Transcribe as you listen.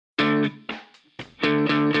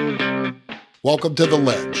Welcome to The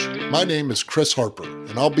Ledge. My name is Chris Harper,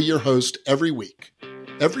 and I'll be your host every week.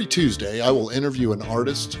 Every Tuesday, I will interview an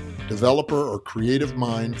artist, developer, or creative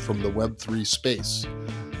mind from the Web3 space.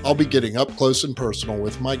 I'll be getting up close and personal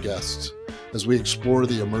with my guests as we explore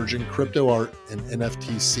the emerging crypto art and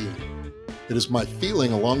NFT scene. It is my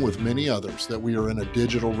feeling, along with many others, that we are in a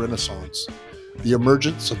digital renaissance. The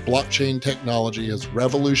emergence of blockchain technology has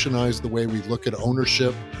revolutionized the way we look at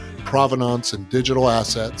ownership, provenance, and digital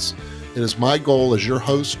assets. It is my goal as your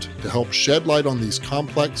host to help shed light on these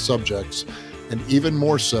complex subjects, and even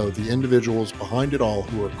more so, the individuals behind it all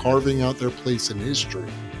who are carving out their place in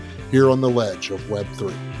history here on the ledge of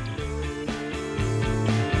Web3.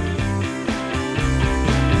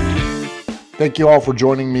 Thank you all for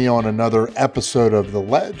joining me on another episode of The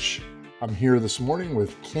Ledge. I'm here this morning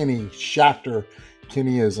with Kenny Schachter.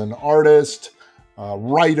 Kenny is an artist, a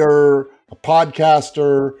writer, a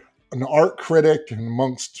podcaster, an art critic, and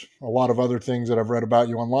amongst a lot of other things that I've read about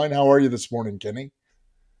you online. How are you this morning, Kenny?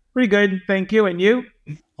 Pretty good, thank you. And you?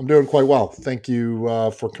 I'm doing quite well. Thank you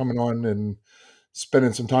for coming on and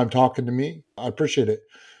spending some time talking to me. I appreciate it.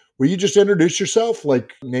 Will you just introduce yourself,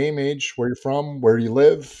 like name, age, where you're from, where you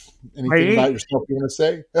live, anything about yourself you want to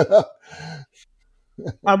say?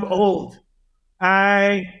 I'm old.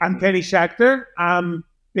 I'm Kenny Schachter. I'm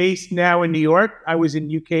based now in New York. I was in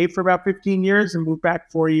UK for about 15 years and moved back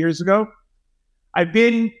 4 years ago. I've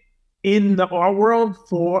been in the art world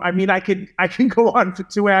I can go on for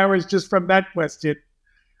 2 hours just from that question.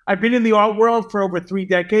 I've been in the art world for over 3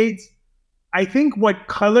 decades. I think what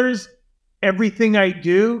colors everything I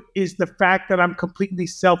do is the fact that I'm completely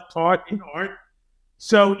self-taught in art.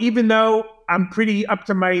 So even though I'm pretty up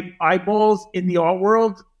to my eyeballs in the art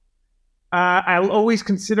world, I'll always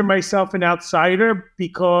consider myself an outsider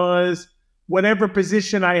because whatever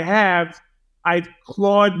position I have, I've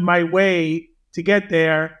clawed my way to get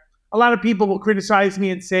there. A lot of people will criticize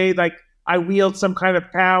me and say, like, I wield some kind of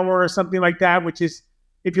power or something like that, which is,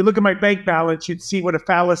 if you look at my bank balance, you'd see what a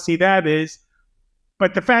fallacy that is.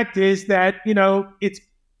 But the fact is that,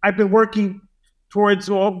 I've been working towards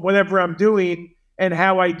whatever I'm doing and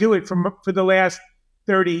how I do it for the last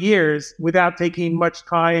 30 years without taking much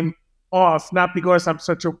time off, not because I'm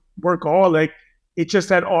such a workaholic. It's just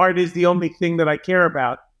that art is the only thing that I care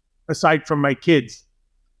about aside from my kids.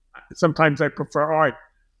 Sometimes I prefer art.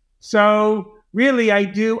 So really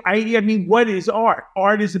what is art?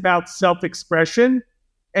 Art is about self-expression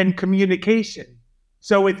and communication.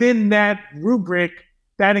 So within that rubric,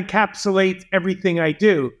 that encapsulates everything I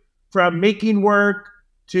do, from making work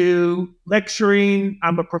to lecturing.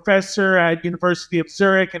 I'm a professor at University of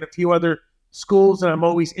Zurich and a few other schools, and I'm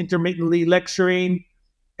always intermittently lecturing.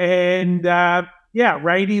 And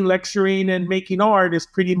writing, lecturing, and making art is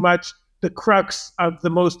pretty much the crux of the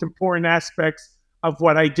most important aspects of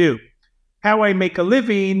what I do. How I make a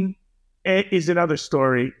living is another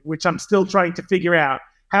story, which I'm still trying to figure out.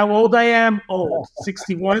 How old I am? Old,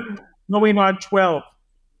 61, going on 12.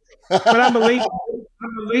 But I'm a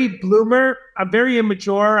late bloomer. I'm very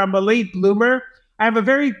immature. I'm a late bloomer.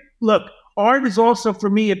 Art is also for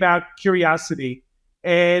me about curiosity.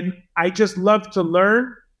 And I just love to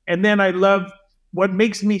learn. And then I love what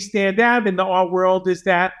makes me stand out in the art world is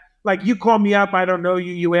that, like, you call me up, I don't know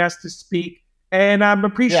you, you asked to speak, and I'm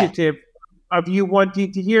appreciative of you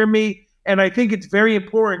wanting to hear me. And I think it's very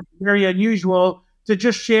important, very unusual to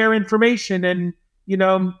just share information and,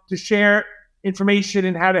 to share information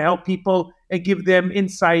and how to help people and give them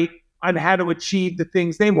insight on how to achieve the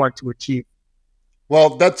things they want to achieve.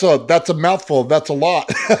 Well, that's a mouthful. That's a lot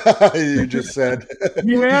you just said.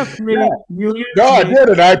 You asked me. I did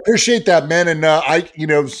it. I appreciate that, man. And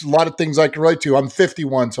there's a lot of things I can relate to. I'm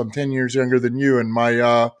 51, so I'm 10 years younger than you. And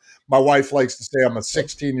my wife likes to say I'm a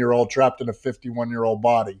 16-year-old trapped in a 51-year-old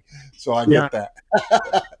body. So I get that.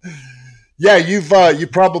 Yeah,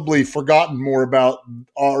 you've probably forgotten more about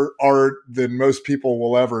art than most people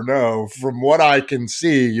will ever know. From what I can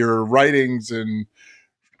see, your writings and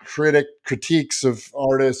critiques of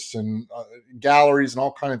artists and galleries and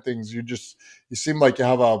all kind of things. You seem like you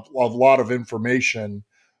have a lot of information.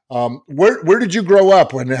 Where did you grow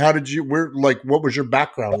up, and what was your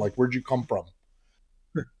background? Like, where'd you come from?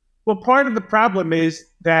 Well, part of the problem is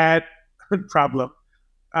that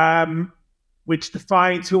which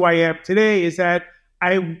defines who I am today, is that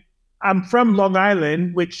I'm from Long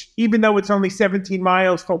Island, which, even though it's only 17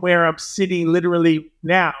 miles from where I'm sitting literally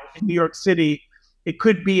now in New York City, it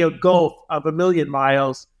could be a gulf of a million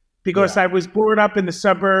miles, because I was brought up in the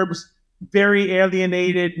suburbs, very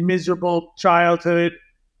alienated, miserable childhood,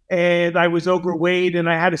 and I was overweight and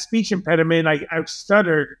I had a speech impediment. I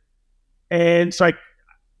stuttered. And so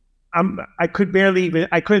I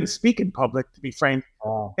couldn't speak in public, to be frank.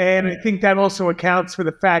 Wow. And I think that also accounts for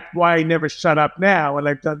the fact why I never shut up now. And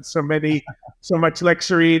I've done so much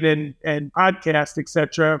lecturing and podcast,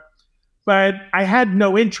 etc. But I had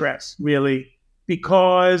no interest really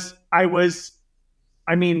because I was,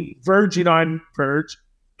 verging on verge,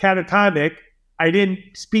 catatonic. I didn't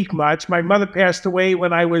speak much. My mother passed away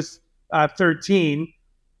when I was 13.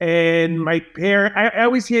 And my parents, I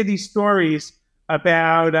always hear these stories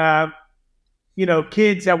about,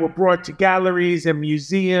 kids that were brought to galleries and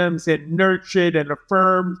museums and nurtured and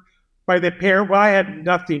affirmed by their parent. Well, I had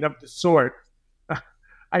nothing of the sort.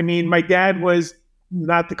 My dad was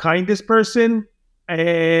not the kindest person,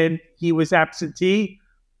 and he was absentee,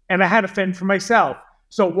 and I had to fend for myself.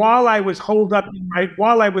 So while I was holed up in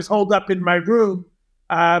my room,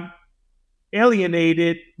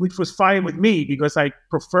 alienated, which was fine with me because I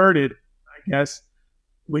preferred it, I guess,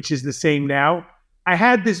 which is the same now. I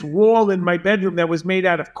had this wall in my bedroom that was made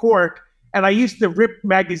out of cork, and I used to rip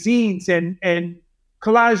magazines and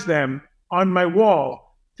collage them on my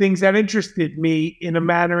wall, things that interested me in a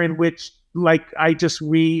manner in which, like, I just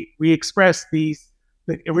re-express the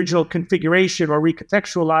original configuration or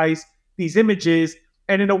recontextualize these images.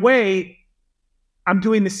 And in a way, I'm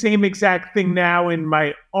doing the same exact thing now in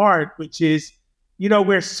my art, which is,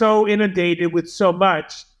 we're so inundated with so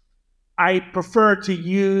much. I prefer to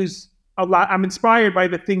use a lot. I'm inspired by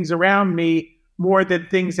the things around me more than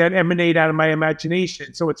things that emanate out of my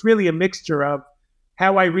imagination. So it's really a mixture of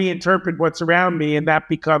how I reinterpret what's around me, and that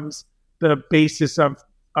becomes the basis of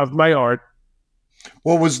my art.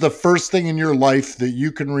 What was the first thing in your life that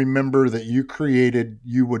you can remember that you created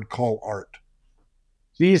you would call art?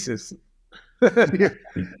 Jesus.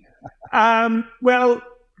 Well,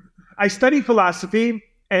 I study philosophy,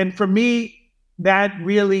 and for me, that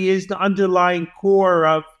really is the underlying core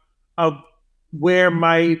of where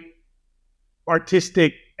my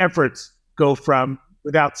artistic efforts go from,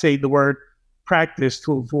 without saying the word practice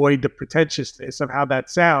to avoid the pretentiousness of how that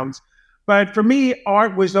sounds. But for me,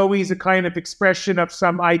 art was always a kind of expression of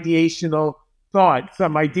some ideational thought,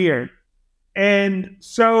 some idea. And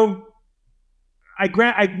so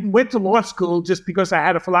I went to law school just because I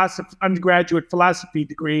had a undergraduate philosophy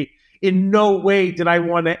degree. In no way did I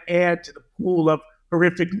want to add to the pool of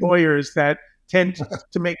horrific lawyers that tend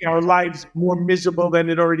to make our lives more miserable than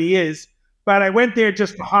it already is. But I went there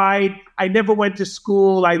just to hide. I never went to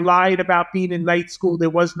school. I lied about being in night school. There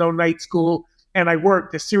was no night school. And I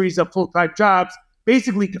worked a series of full-time jobs,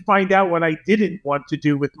 basically to find out what I didn't want to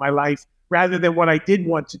do with my life rather than what I did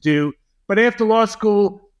want to do. But after law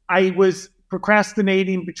school, I was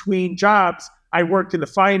procrastinating between jobs. I worked in the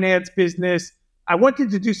finance business. I wanted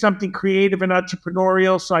to do something creative and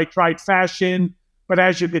entrepreneurial, so I tried fashion. But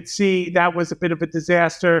as you could see, that was a bit of a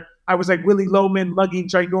disaster. I was like Willie Loman, lugging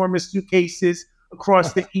ginormous suitcases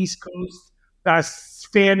across the East Coast,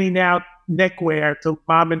 fanning out neckwear to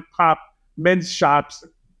mom and pop men's shops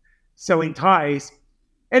selling ties.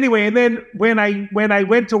 Anyway, and then when I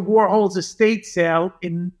went to Warhol's estate sale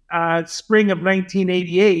in spring of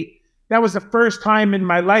 1988, that was the first time in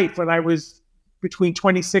my life when I was between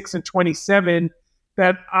 26 and 27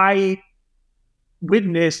 that I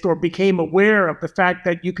witnessed or became aware of the fact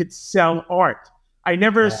that you could sell art. I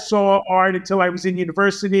never saw art until I was in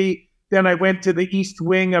university. Then I went to the East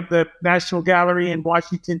Wing of the National Gallery in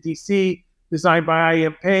Washington, D.C., designed by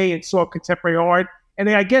I.M. Pei, and saw contemporary art. And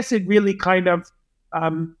I guess it really kind of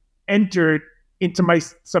entered into my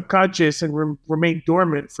subconscious and remained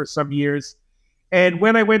dormant for some years. And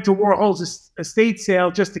when I went to Warhol's estate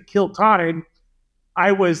sale just to kill time,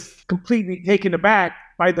 I was completely taken aback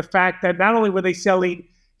by the fact that not only were they selling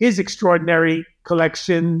his extraordinary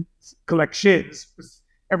collections,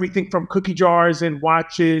 everything from cookie jars and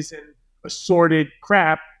watches and assorted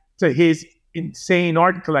crap, to his insane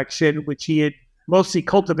art collection, which he had mostly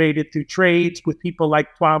cultivated through trades with people like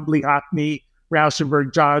Twombly, Hockney,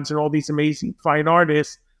 Rauschenberg, Johns, and all these amazing fine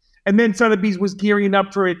artists. And then Sotheby's was gearing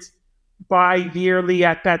up for its bi-yearly,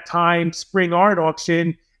 at that time, spring art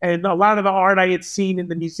auction. And a lot of the art I had seen in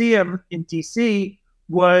the museum in DC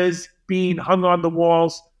was being hung on the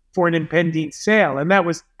walls for an impending sale. And that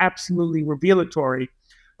was absolutely revelatory.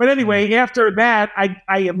 But anyway, after that,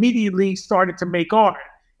 I immediately started to make art.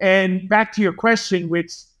 And back to your question,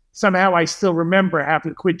 which somehow I still remember,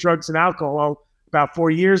 having quit drugs and alcohol about 4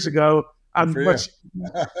 years ago, I'm much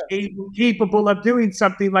capable of doing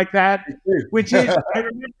something like that, which is, I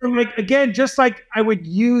remember, like, again, just like I would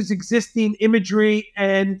use existing imagery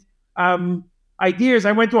and ideas.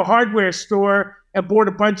 I went to a hardware store and bought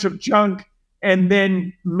a bunch of junk and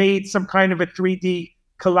then made some kind of a 3D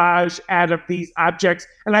collage out of these objects.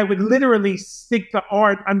 And I would literally stick the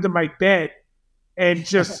art under my bed and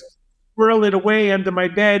just swirl it away under my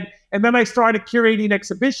bed. And then I started curating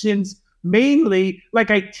exhibitions, mainly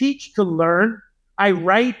like I teach to learn. I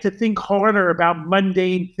write to think harder about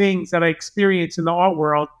mundane things that I experience in the art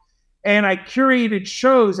world. And I curated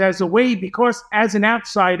shows as a way, because as an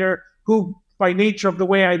outsider who, by nature of the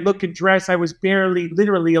way I look and dress, I was barely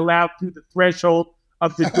literally allowed through the threshold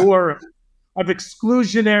of the door of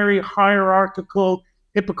exclusionary, hierarchical,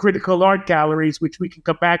 hypocritical art galleries, which we can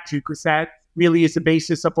come back to because that really is the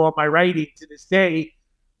basis of all my writing to this day.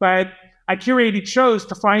 But I curated shows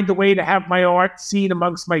to find a way to have my art seen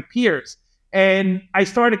amongst my peers. And I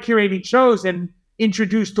started curating shows and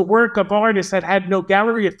introduced the work of artists that had no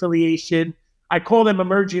gallery affiliation. I call them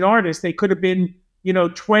emerging artists. They could have been,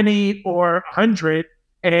 20 or 100,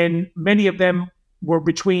 and many of them were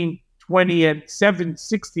between 20 and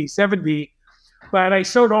 60, 70. But I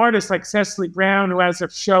showed artists like Cecily Brown, who has a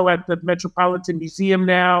show at the Metropolitan Museum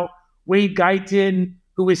now, Wade Guyton,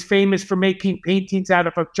 who is famous for making paintings out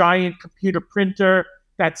of a giant computer printer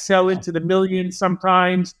that sell into the millions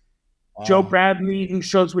sometimes. Wow. Joe Bradley, who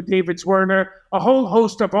shows with David Zwerner, a whole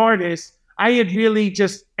host of artists. I had really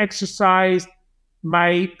just exercised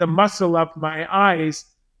the muscle of my eyes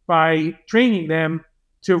by training them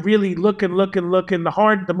to really look and look and look. And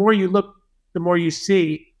the more you look, the more you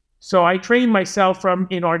see. So I trained myself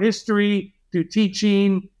in art history, through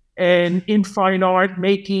teaching, and in fine art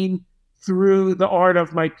making, through the art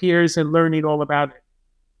of my peers and learning all about it.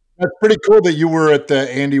 That's pretty cool that you were at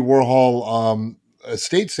the Andy Warhol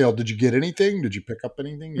estate sale. Did you get anything? Did you pick up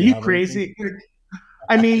anything? Are you crazy?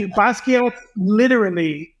 I mean, Basquiat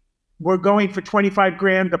literally were going for 25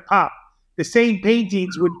 grand a pop. The same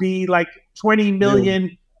paintings would be like 20 million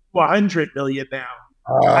to 100 million now.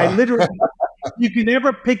 I literally, you can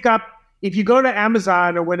never pick up, if you go to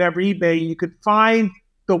Amazon or whatever, eBay, you could find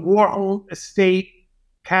the Warhol estate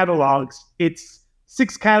catalogs. It's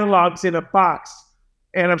 6 catalogs in a box,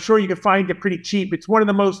 and I'm sure you can find it pretty cheap. It's one of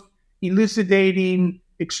the most elucidating,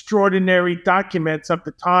 extraordinary documents of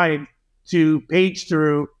the time to page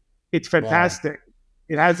through. It's fantastic. Wow.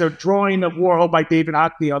 It has a drawing of Warhol by David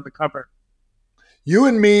Hockney on the cover. You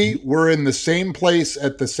and me were in the same place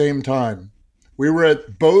at the same time. We were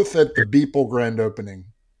both at the Beeple grand opening.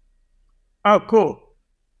 Oh, cool.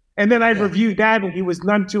 And then I reviewed that, and he was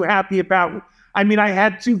none too happy about. I mean, I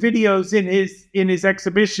had 2 videos in his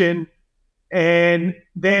exhibition, and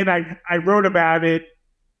then I wrote about it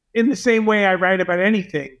in the same way I write about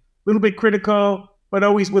anything. A little bit critical, but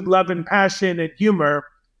always with love and passion and humor,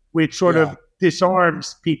 which sort of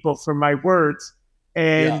disarms people from my words.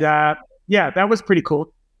 And that was pretty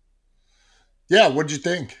cool. Yeah, what'd you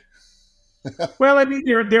think? Well, I mean,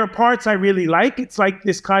 there are parts I really like. It's like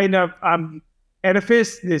this kind of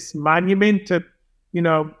edifice, this monument to,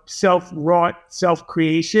 self-wrought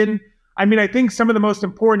self-creation. I mean, I think some of the most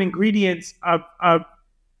important ingredients of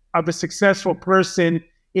a successful person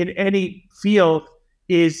in any field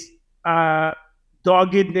is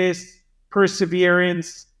doggedness,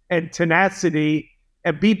 perseverance, and tenacity.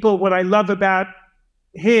 And what I love about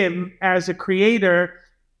him as a creator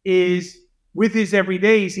is, with his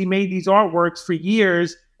everydays, he made these artworks for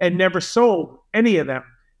years and never sold any of them.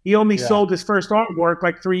 He only sold his first artwork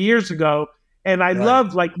like 3 years ago. And I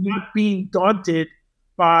love not being daunted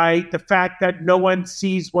by the fact that no one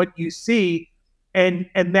sees what you see, and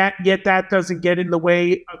that doesn't get in the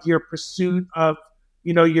way of your pursuit of,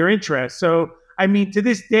 your interest. So, I mean, to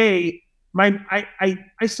this day, I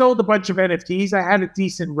sold a bunch of NFTs. I had a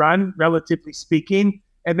decent run, relatively speaking,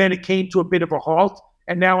 and then it came to a bit of a halt.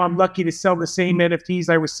 And now I'm lucky to sell the same NFTs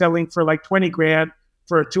I was selling for like 20 grand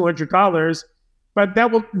for $200. But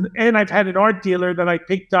and I've had an art dealer that I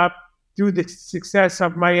picked up through the success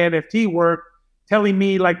of my NFT work telling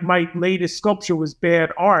me like my latest sculpture was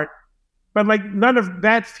bad art. But like none of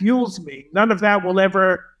that fuels me. None of that will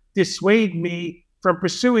ever dissuade me from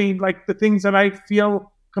pursuing like the things that I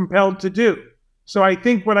feel compelled to do. So I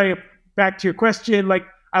think back to your question, like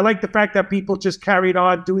I like the fact that people just carried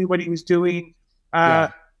on doing what he was doing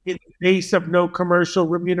in the face of no commercial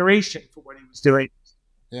remuneration for what he was doing.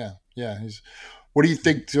 Yeah. What do you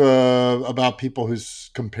think about people who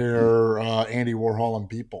compare Andy Warhol and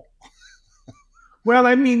people? Well,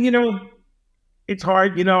 I mean, it's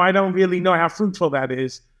hard. I don't really know how fruitful that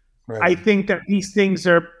is. Right. I think that these things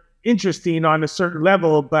are interesting on a certain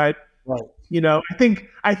level, but I think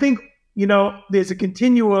there's a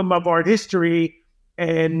continuum of art history,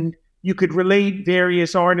 and you could relate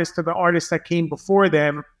various artists to the artists that came before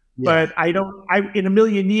them. Yeah. But in a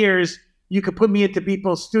million years, you could put me into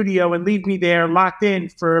people's studio and leave me there locked in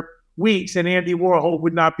for weeks, and Andy Warhol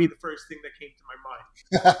would not be the first thing that came to my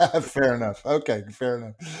mind. Fair enough. Okay, fair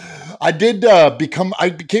enough. I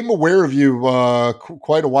became aware of you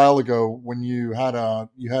quite a while ago when you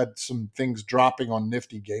had some things dropping on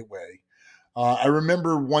Nifty Gateway. I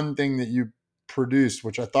remember one thing that you produced,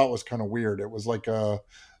 which I thought was kind of weird. It was like a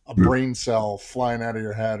brain cell flying out of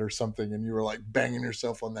your head or something, and you were like banging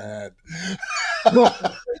yourself on the head.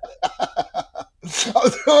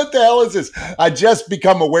 What the hell is this? I just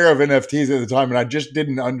become aware of NFTs at the time, and I just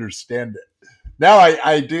didn't understand it. Now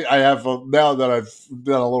I do. I have now that I've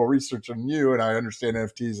done a little research on you, and I understand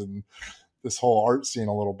NFTs and this whole art scene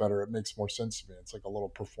a little better. It makes more sense to me. It's like a little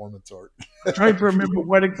performance art. I'm trying to remember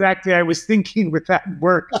what exactly I was thinking with that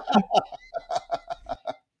work.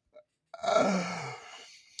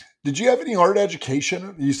 Did you have any art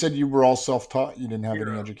education? You said you were all self-taught. You didn't have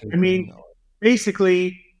any education. I mean,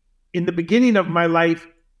 basically, in the beginning of my life,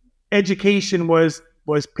 education was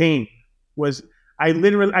pain. I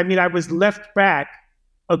was left back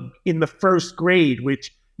in the first grade,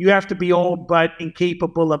 which you have to be all but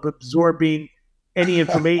incapable of absorbing any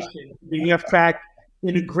information. Being left back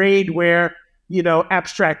in a grade where,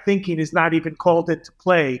 abstract thinking is not even called into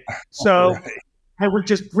play. So right. I would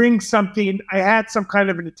just bring something. I had some kind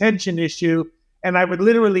of an attention issue, and I would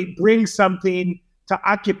literally bring something to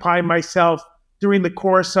occupy myself during the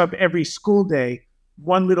course of every school day.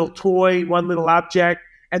 One little toy, one little object,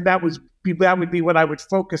 and that would be what I would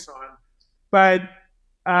focus on. But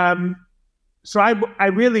so I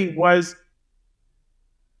really was.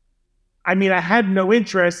 I mean, I had no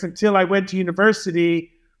interest until I went to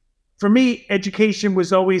university. For me, education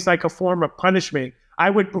was always like a form of punishment. I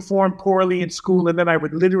would perform poorly in school, and then I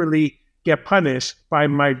would literally get punished by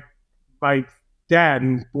my dad,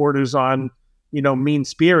 who borders on,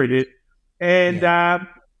 mean-spirited. And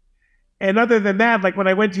and other than that, like when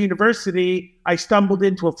I went to university, I stumbled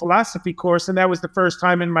into a philosophy course, and that was the first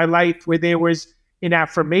time in my life where there was an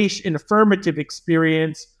affirmative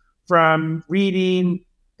experience from reading,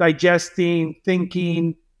 digesting,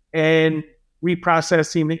 thinking, and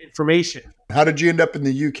reprocessing the information. How did you end up in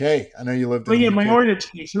the UK? I know you lived in the UK. My art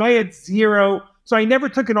education. I had zero. So I never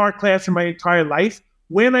took an art class in my entire life.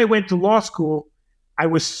 When I went to law school, I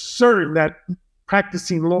was certain that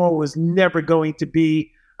practicing law was never going to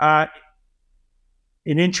be an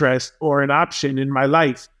interest or an option in my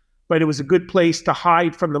life. But it was a good place to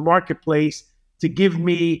hide from the marketplace, to give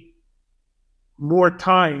me more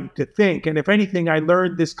time to think. And if anything, I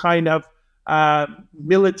learned this kind of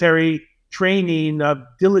military training of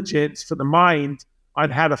diligence for the mind on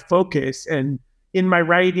how to focus. And in my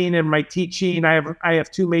writing and my teaching, I have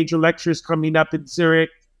 2 major lectures coming up in Zurich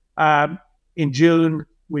in June,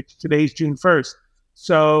 which today's June 1st.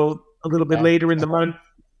 So a little bit later in the month,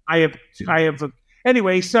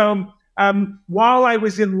 anyway. So while I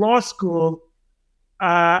was in law school,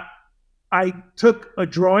 I took a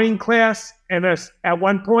drawing class, and at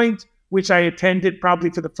one point, which I attended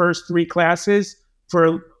probably for the first 3 classes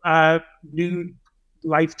for new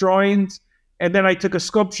life drawings. And then I took a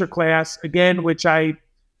sculpture class again, which I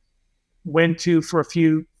went to for a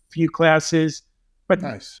few classes. But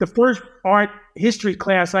nice. The first art history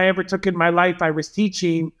class I ever took in my life, I was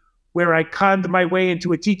teaching, where I conned my way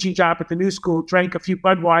into a teaching job at the New School, drank a few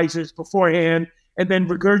Budweisers beforehand, and then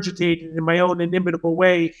regurgitated in my own inimitable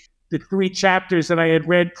way the 3 chapters that I had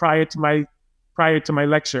read prior to my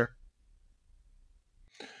lecture.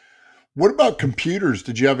 What about computers?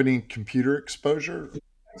 Did you have any computer exposure?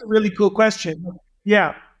 That's a really cool question.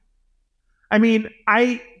 Yeah. I mean,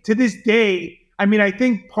 to this day, I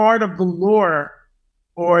think part of the lore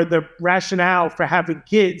or the rationale for having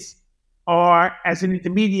kids are as an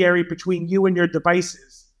intermediary between you and your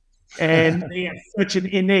devices. And they have such an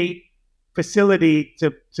innate facility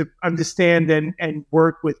to understand and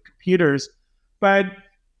work with computers. But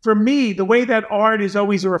for me, the way that art is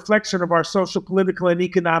always a reflection of our social, political, and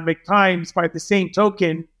economic times, by the same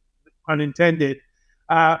token, unintended,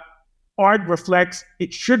 art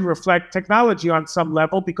should reflect technology on some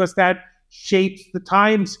level, because that shapes the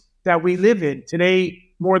times that we live in today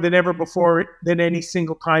more than ever before, than any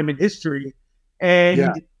single time in history.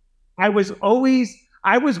 And I was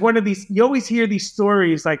one of these, you always hear these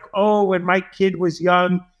stories like, oh, when my kid was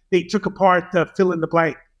young, they took apart the fill in the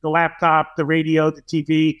blank, the laptop, the radio, the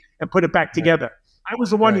TV, and put it back together. I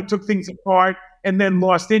was the one who took things apart and then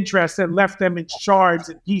lost interest and left them in shards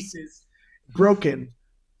and pieces, broken.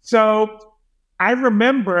 So I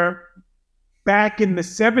remember back in the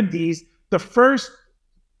 70s, the first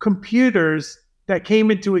computers that came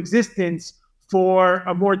into existence for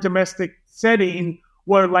a more domestic setting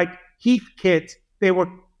were like Heath kits. They were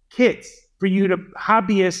kits for you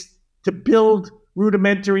hobbyists to build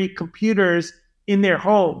rudimentary computers in their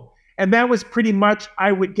home. And that was pretty much,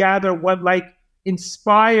 I would gather, what like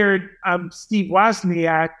inspired Steve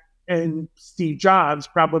Wozniak and Steve Jobs,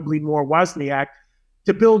 probably more Wozniak,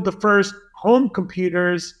 to build the first home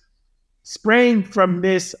computers, spraying from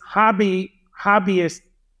this hobbyist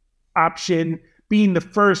option being the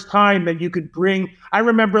first time that you could bring. I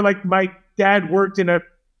remember like my dad worked in a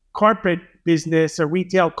carpet business, a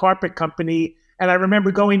retail carpet company, and I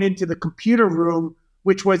remember going into the computer room,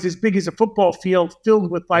 which was as big as a football field, filled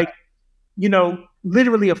with like,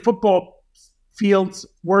 literally a football field's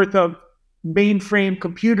worth of mainframe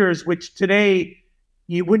computers, which today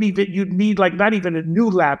you'd need like not even a new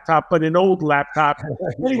laptop, but an old laptop.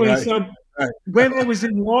 Anyway, right. So when I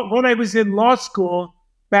was in law school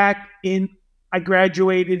back in, I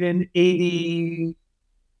graduated in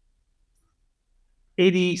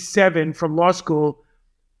 87 from law school.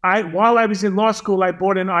 While I was in law school, I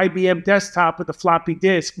bought an IBM desktop with a floppy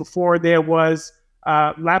disk before there was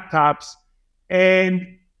laptops.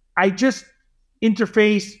 And I just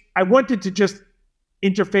I wanted to just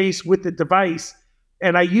interface with the device.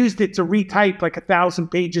 And I used it to retype like 1,000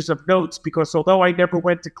 pages of notes, because although I never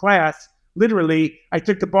went to class, literally, I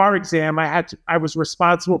took the bar exam. I was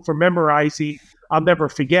responsible for memorizing. I'll never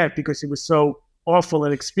forget, because it was so awful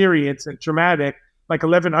an experience and traumatic, like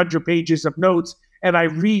 1,100 pages of notes. And I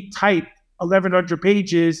retyped 1,100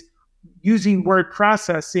 pages using word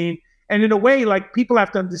processing. And in a way, like, people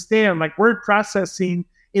have to understand, like, word processing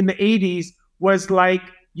in the 80s was like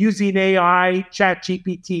using AI,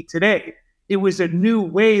 ChatGPT today. It was a new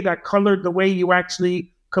way that colored the way you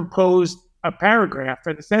actually composed a paragraph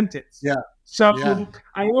and a sentence. Yeah. So yeah.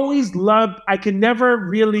 I could never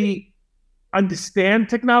really understand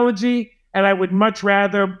technology, and I would much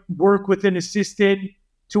rather work with an assistant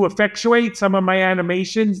to effectuate some of my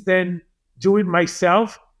animations than do it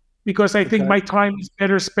myself, because I think my time is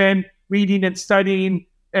better spent reading and studying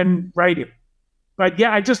and writing. But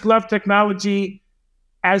yeah, I just love technology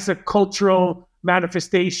as a cultural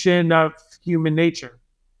manifestation of human nature.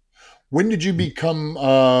 When did you become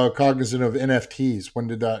cognizant of NFTs? When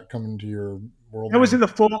did that come into your world? That was in the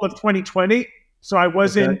fall of 2020. So I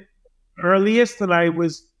wasn't earliest, and I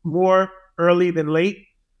was more early than late.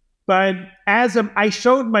 But I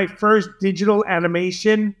showed my first digital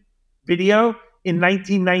animation video in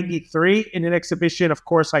 1993 in an exhibition, of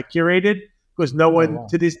course, I curated, because no one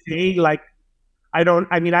to this day, like, I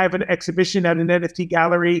have an exhibition at an NFT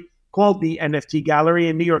gallery called the NFT Gallery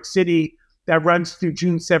in New York City that runs through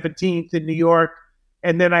June 17th in New York.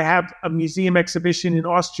 And then I have a museum exhibition in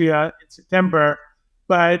Austria in September.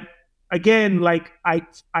 But again, like, I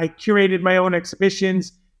curated my own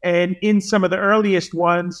exhibitions, and in some of the earliest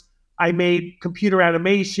ones, I made computer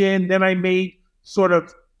animation. Then I made sort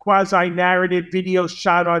of quasi-narrative videos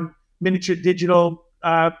shot on miniature digital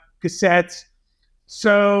cassettes.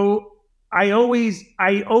 So I always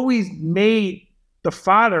made the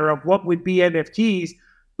fodder of what would be NFTs.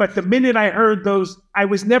 But the minute I heard those, I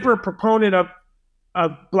was never a proponent of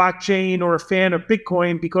blockchain or a fan of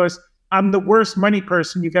Bitcoin, because I'm the worst money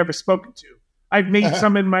person you've ever spoken to. I've made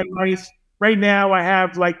some in my life. Right now, I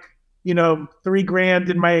have like, $3,000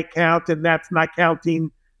 in my account, and that's not counting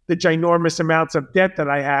the ginormous amounts of debt that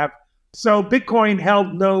I have. So Bitcoin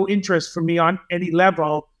held no interest for me on any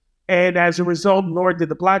level. And as a result, nor did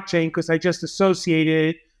the blockchain, because I just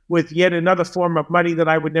associated it with yet another form of money that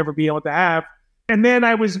I would never be able to have. And then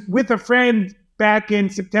I was with a friend back in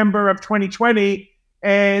September of 2020,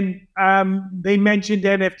 and they mentioned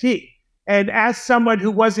NFT. And as someone who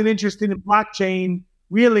wasn't interested in blockchain,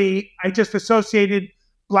 really, I just associated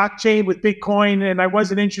blockchain with Bitcoin, and I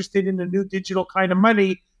wasn't interested in the new digital kind of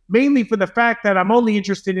money, mainly for the fact that I'm only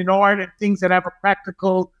interested in art and things that have a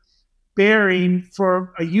practical bearing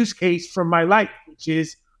for a use case from my life, which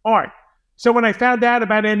is art. So when I found out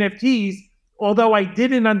about NFTs, although I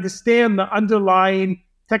didn't understand the underlying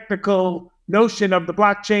technical notion of the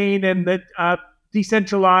blockchain and the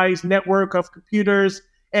decentralized network of computers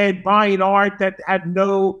and buying art that had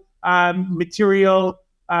no material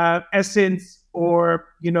essence or,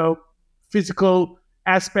 physical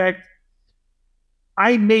aspect,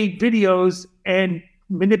 I made videos and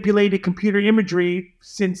manipulated computer imagery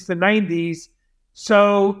since the 90s.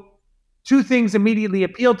 So two things immediately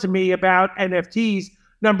appealed to me about NFTs.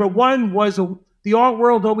 Number one was the art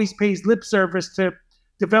world always pays lip service to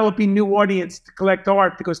developing new audience to collect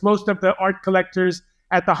art, because most of the art collectors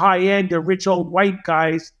at the high end are rich old white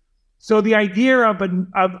guys. So the idea of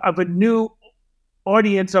a new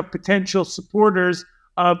audience of potential supporters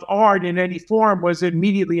of art in any form was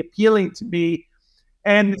immediately appealing to me.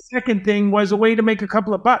 And the second thing was a way to make a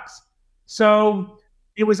couple of bucks. So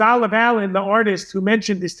it was Olive Allen, the artist, who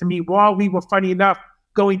mentioned this to me while we were, funny enough,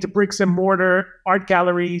 going to bricks and mortar art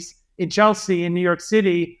galleries in Chelsea in New York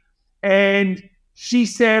City. And she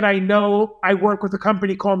said, I know I work with a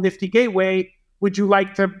company called Nifty Gateway. Would you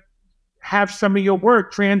like to have some of your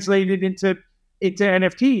work translated into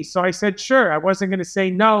NFTs? So I said, sure. I wasn't going to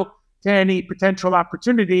say no to any potential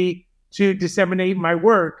opportunity to disseminate my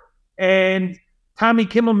work. And Tommy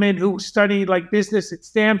Kimmelman, who studied like business at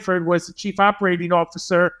Stanford, was the chief operating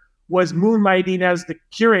officer, was moonlighting as the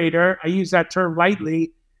curator. I use that term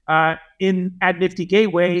lightly at Nifty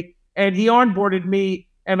Gateway, and he onboarded me,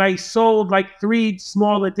 and I sold like 3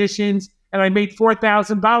 small editions, and I made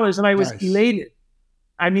 $4,000, and I was elated.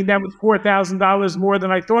 I mean, that was $4,000 more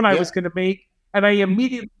than I thought I was going to make, and I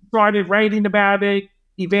immediately started writing about it,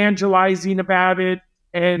 evangelizing about it,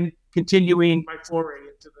 and continuing my foray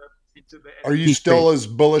into the Are you still as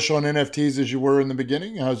bullish on NFTs as you were in the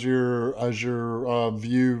beginning? How's your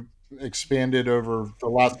view expanded over the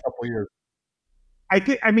last couple of years?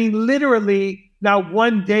 I mean, literally, not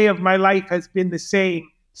one day of my life has been the same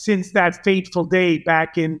since that fateful day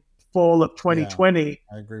back in fall of 2020. Yeah,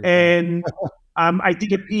 I agree with and I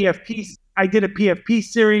did a PFP. I did a PFP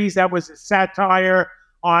series that was a satire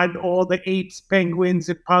on all the apes, penguins,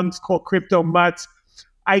 and punks called Crypto Mutts.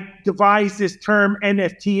 I devised this term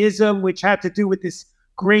NFTism, which had to do with this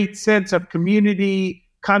great sense of community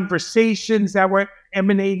conversations that were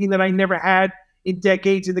emanating that I never had in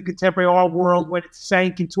decades in the contemporary art world, when it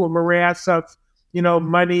sank into a morass of,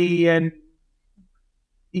 money and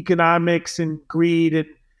economics and greed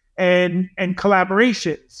and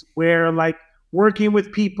collaborations, where like working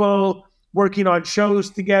with people, working on shows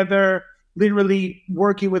together, literally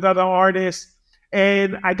working with other artists.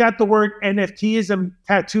 And I got the word NFTism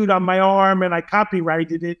tattooed on my arm, and I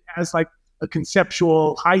copyrighted it as like a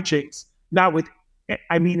conceptual hijinks.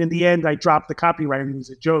 In the end, I dropped the copyright. It was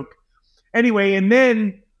a joke. Anyway, and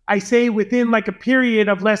then I say within like a period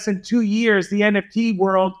of less than 2 years, the NFT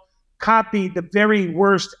world copied the very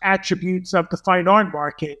worst attributes of the fine art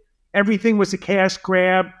market. Everything was a cash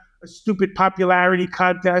grab, a stupid popularity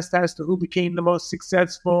contest as to who became the most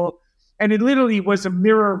successful. And it literally was a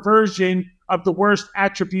mirror version of the worst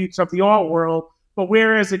attributes of the art world. But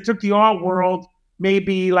whereas it took the art world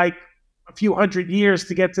maybe like a few hundred years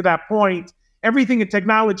to get to that point, everything in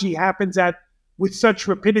technology happens with such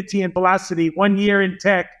rapidity and velocity. 1 year in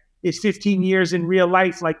tech is 15 years in real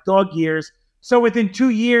life, like dog years. So within 2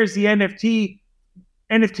 years, the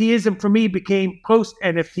NFTism for me became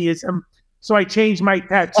post-NFTism. So I changed my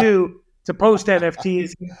tattoo to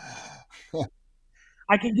post-NFTism.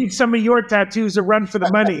 I can give some of your tattoos a run for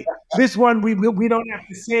the money. This one we don't have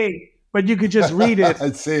to say, but you could just read it.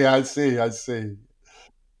 I see. I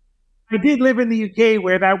did live in the UK,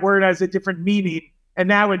 where that word has a different meaning, and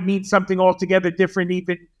now it means something altogether different,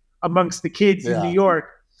 even amongst the kids in New York.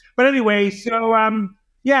 But anyway, well,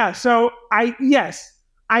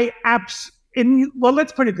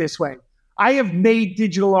 let's put it this way. I have made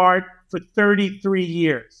digital art for 33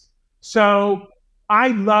 years. So I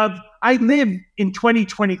live in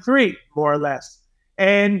 2023, more or less.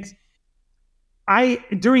 And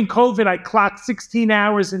during COVID, I clocked 16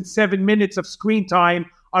 hours and 7 minutes of screen time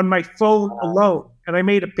on my phone alone. And I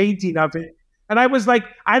made a painting of it. And I was like,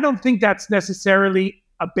 I don't think that's necessarily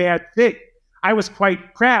a bad thing. I was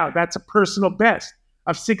quite proud. That's a personal best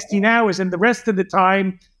of 16 hours. And the rest of the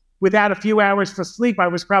time, without a few hours for sleep, I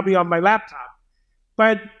was probably on my laptop.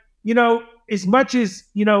 But, as much as,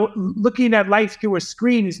 looking at life through a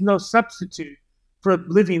screen is no substitute for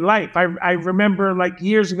living life. I remember like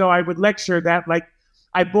years ago, I would lecture that like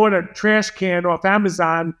I bought a trash can off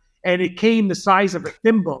Amazon, and it came the size of a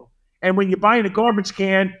thimble. And when you're buying a garbage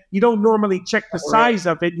can, you don't normally check the size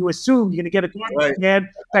of it. You assume you're going to get a garbage can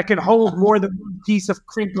that can hold more than one piece of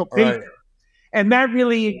crinkled paper. Right. And that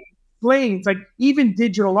really explains, like, even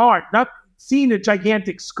digital art, not seeing a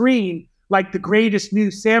gigantic screen like the greatest new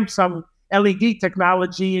Samsung LED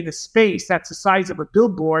technology in a space that's the size of a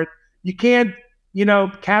billboard. You can't,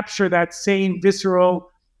 capture that same visceral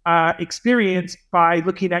experience by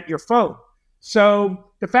looking at your phone.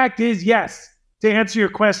 So the fact is, yes, to answer your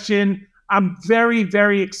question, I'm very,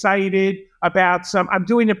 very excited about I'm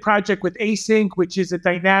doing a project with Async, which is a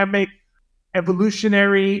dynamic,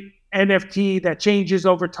 evolutionary NFT that changes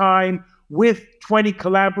over time with 20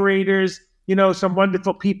 collaborators, some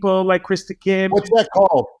wonderful people like Krista Kim. What's that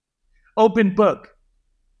called? Open Book.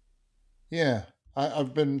 Yeah,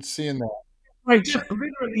 I've been seeing that. I just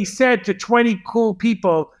literally said to 20 cool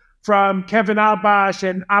people, from Kevin Albash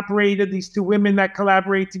and Operator, these 2 women that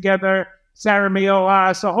collaborate together, Sarah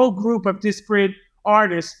Mayolas, a whole group of disparate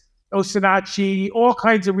artists, Osinachi, all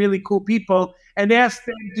kinds of really cool people. and ask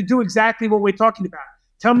them to do exactly what we're talking about.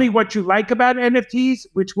 Tell me what you like about NFTs,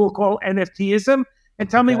 which we'll call NFTism, and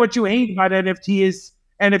tell me what you hate about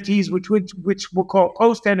NFTs, which we'll call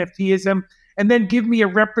post NFTism, and then give me a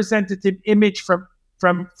representative image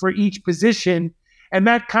for each position, and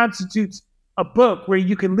that constitutes a book where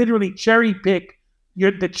you can literally cherry pick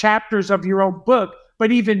the chapters of your own book.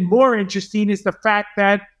 But even more interesting is the fact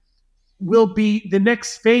that the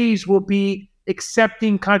next phase will be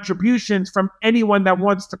accepting contributions from anyone that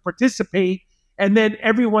wants to participate. And then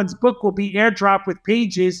everyone's book will be airdropped with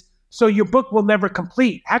pages. So your book will never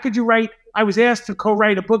complete. How could you write? I was asked to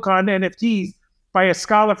co-write a book on NFTs by a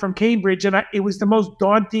scholar from Cambridge. And it was the most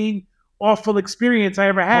daunting, awful experience I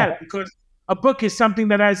ever had, because a book is something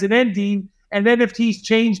that has an ending, and NFTs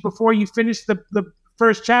change before you finish the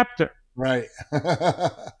first chapter. Right.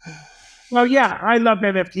 Well, yeah, I love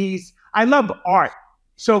NFTs. I love art.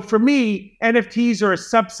 So for me, NFTs are a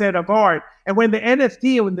subset of art. And when the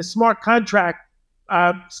NFT, when the smart contract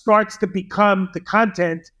starts to become the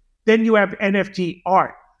content, then you have NFT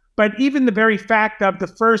art. But even the very fact of the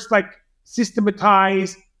first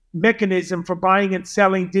systematized mechanism for buying and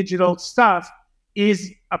selling digital stuff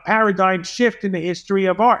is a paradigm shift in the history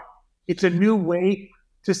of art. It's a new way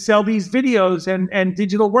to sell these videos and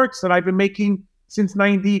digital works that I've been making since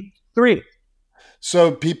 93.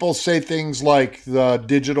 So people say things like the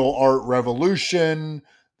digital art revolution,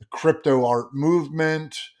 the crypto art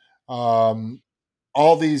movement,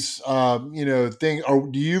 all these, things. Or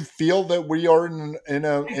do you feel that we are in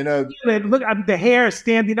a? Look, the hair is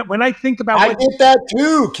standing up when I think about. I get that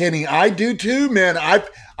too, Kenny. I do too, man.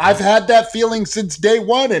 I've had that feeling since day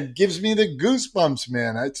one. It gives me the goosebumps,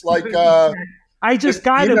 man. It's like I just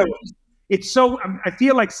got it. It's so I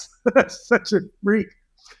feel like such a freak.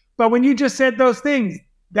 But when you just said those things,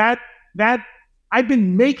 that I've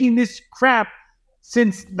been making this crap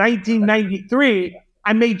since 1993.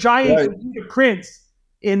 I made giant computer prints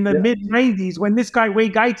in the mid 90s when this guy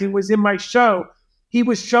Wade Guyton was in my show. He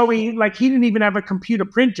was showing he didn't even have a computer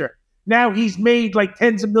printer. Now he's made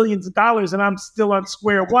tens of millions of dollars, and I'm still on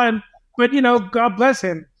square one. But God bless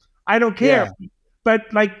him. I don't care. Yeah. But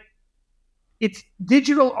it's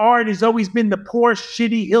digital art has always been the poor,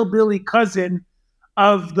 shitty hillbilly cousin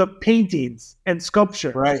of the paintings and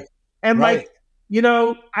sculpture. Right. And I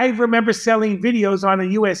remember selling videos on a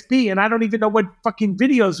USB, and I don't even know what fucking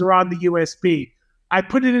videos are on the USB. I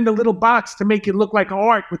put it in a little box to make it look like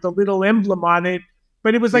art with a little emblem on it,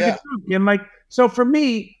 but it was a joke. And so for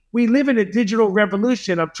me, we live in a digital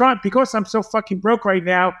revolution. Because I'm so fucking broke right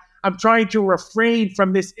now, I'm trying to refrain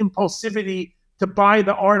from this impulsivity to buy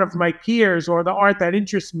the art of my peers or the art that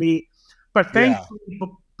interests me. But thankfully,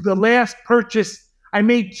 the last purchase, I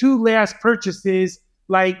made two last purchases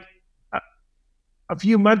a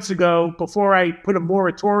few months ago before I put a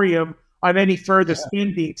moratorium on any further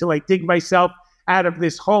spending to dig myself out of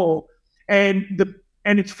this hole. And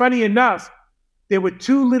it's funny enough, there were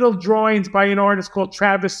two little drawings by an artist called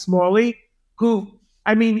Travis Smalley, who,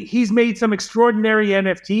 he's made some extraordinary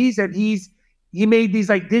NFTs, and he made these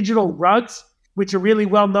digital rugs, which are really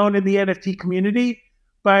well known in the NFT community.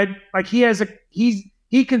 But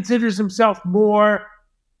he considers himself more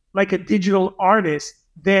like a digital artist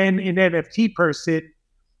than an NFT person.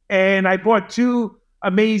 And I bought two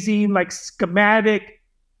amazing schematic.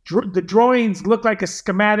 The drawings look like a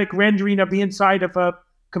schematic rendering of the inside of a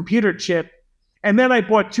computer chip. And then I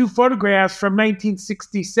bought two photographs from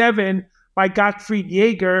 1967 by Gottfried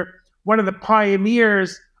Jaeger, one of the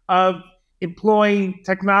pioneers of employing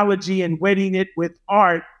technology and wedding it with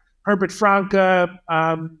art. Herbert Franke,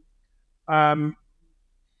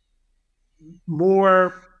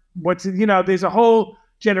 there's a whole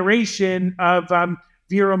generation of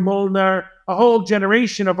Vera Molnar, a whole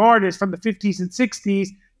generation of artists from the 50s and 60s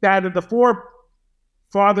that are the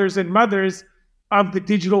forefathers and mothers of the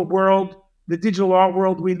digital world, the digital art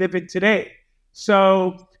world we live in today.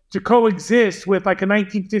 So to coexist with a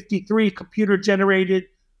 1953 computer-generated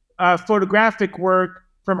photographic work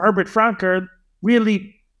from Herbert Franke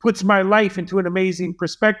really puts my life into an amazing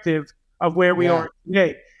perspective of where we are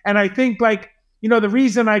today. And I think the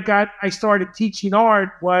reason I started teaching art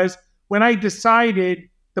was when I decided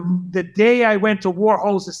the day I went to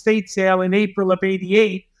Warhol's estate sale in April of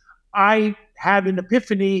 '88, I had an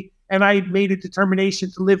epiphany, and I made a determination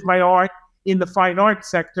to live my art in the fine art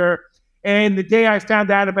sector. And the day I found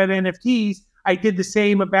out about NFTs, I did the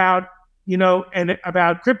same about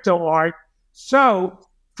crypto art. So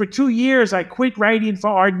for 2 years, I quit writing for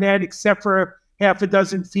ArtNet, except for half a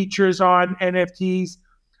dozen features on NFTs.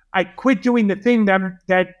 I quit doing the thing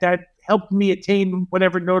that helped me attain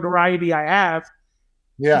whatever notoriety I have.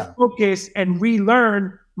 To focus and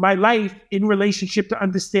relearn my life in relationship to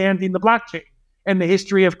understanding the blockchain and the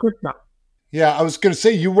history of crypto. Yeah, I was going to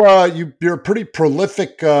say you're a pretty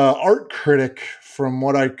prolific art critic from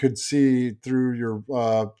what I could see through your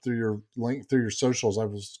link through your socials. I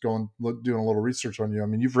was doing a little research on you. I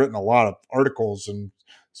mean, you've written a lot of articles, and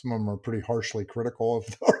some of them are pretty harshly critical of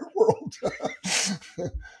the art world.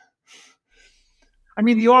 I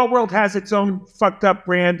mean, the art world has its own fucked up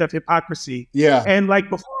brand of hypocrisy. Yeah, And like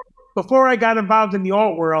before I got involved in the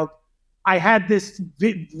art world, I had this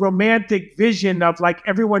romantic vision of like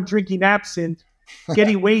everyone drinking absinthe,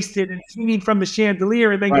 getting wasted and swinging from the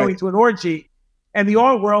chandelier and then right. going to an orgy. And the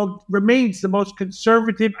art world remains the most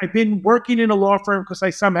conservative. I've been working in a law firm because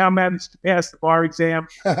I somehow managed to pass the bar exam.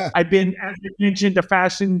 I've been, as I mentioned, a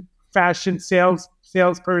fashion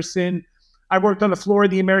salesperson. I worked on the floor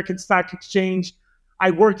of the American Stock Exchange.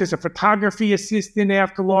 I worked as a photography assistant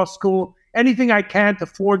after law school. Anything I can to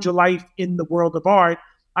forge a life in the world of art.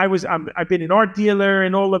 I've been an art dealer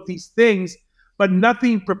and all of these things, but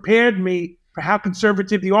nothing prepared me for how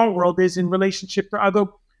conservative the art world is in relationship to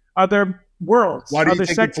other worlds, Why do you other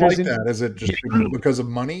think it's sectors. like that? Is it just because of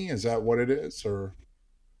money? Is that what it is, or?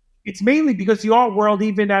 It's mainly because the art world,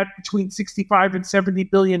 even at between 65 and 70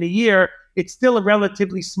 billion a year, it's still a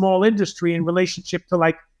relatively small industry in relationship to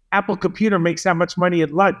like Apple Computer makes that much money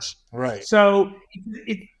at lunch. Right. So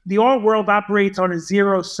the art world operates on a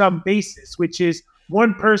zero sum basis, which is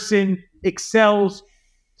one person excels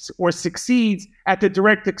or succeeds at the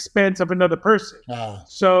direct expense of another person.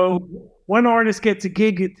 So one artist gets a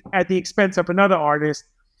gig at the expense of another artist.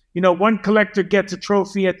 You know, one collector gets a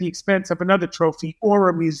trophy at the expense of another trophy, or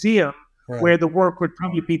a museum where the work would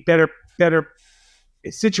probably be better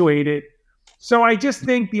situated. So I just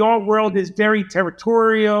think the art world is very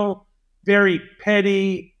territorial, very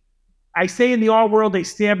petty. I say in the art world, they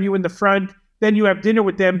stab you in the front. Then you have dinner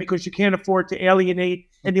with them because you can't afford to alienate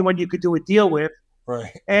anyone you could do a deal with.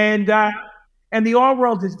 Right. And the art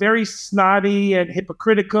world is very snotty and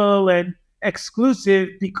hypocritical and exclusive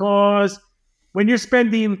because when you're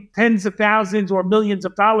spending tens of thousands or millions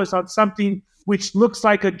of dollars on something which looks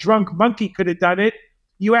like a drunk monkey could have done it,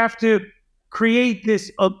 you have to create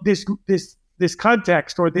this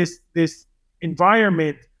context or this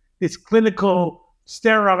environment, this clinical,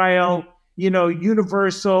 sterile,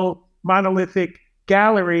 universal, monolithic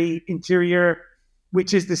gallery interior,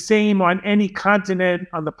 which is the same on any continent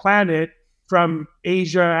on the planet, from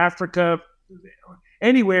Asia, Africa,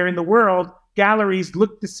 anywhere in the world. Galleries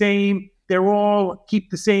look the same. They're all keep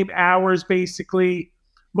the same hours, basically.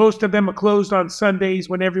 Most of them are closed on Sundays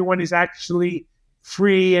when everyone is actually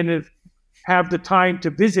free and have the time to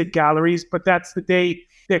visit galleries, but that's the day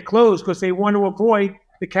they're closed because they want to avoid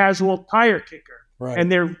the casual tire kicker. Right.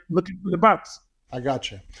 And they're looking for the bucks. I got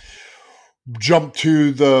you. Jump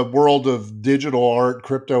to the world of digital art,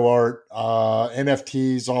 crypto art,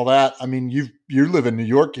 NFTs, all that. I mean, you live in New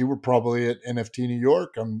York. You were probably at NFT New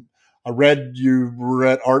York. I read you were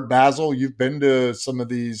at Art Basel. You've been to some of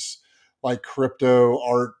these like crypto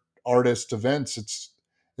artist events.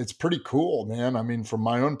 It's pretty cool, man. I mean, from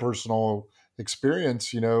my own personal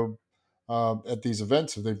experience, at these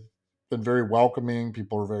events, they've been very welcoming.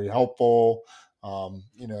 People are very helpful.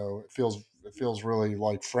 It feels really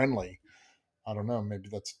like friendly. I don't know. Maybe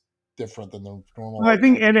that's different than the normal. Well, I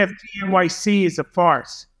think NFT NYC is a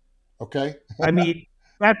farce. Okay. I mean,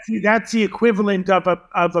 that's the equivalent of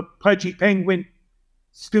a pudgy penguin,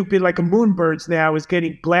 stupid like a Moonbirds now is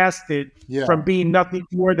getting blasted from being nothing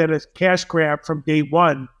more than a cash grab from day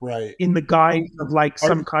one. Right. In the guise of like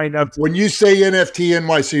some kind of. When you say NFT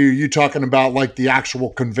NYC, are you talking about like the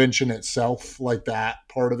actual convention itself, like that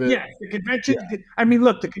part of it? Yeah, the convention. Yeah. I mean,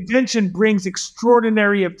 look, the convention brings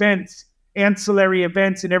extraordinary events, ancillary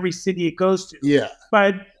events in every city it goes to. Yeah.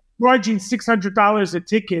 But charging $600 a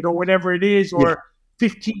ticket or whatever it is, or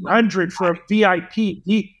 $1,500 for a VIP,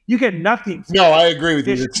 you get nothing. No, I agree with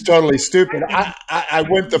you. It's totally stupid. I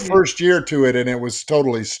went the first year to it and it was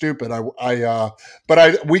totally stupid.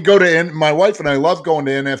 We go to my wife and I love going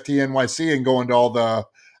to NFT NYC and going to all the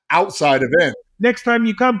outside events. Next time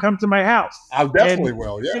you come to my house. I definitely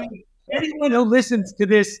will. Yeah. Anyone who listens to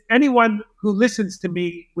this, anyone who listens to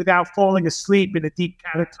me without falling asleep in a deep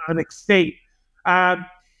catatonic state,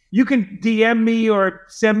 you can DM me or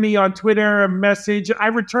send me on Twitter a message. I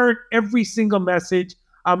return every single message.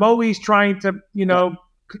 I'm always trying to,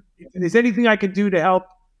 if there's anything I can do to help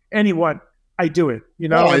anyone, I do it.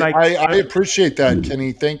 I appreciate that,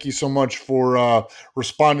 Kenny. Thank you so much for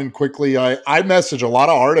responding quickly. I message a lot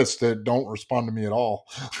of artists that don't respond to me at all.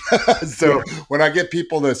 So when I get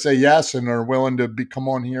people that say yes and are willing to come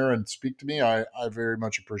on here and speak to me, I very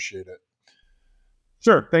much appreciate it.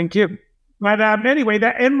 Sure. Thank you. But anyway,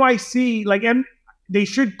 that NYC, they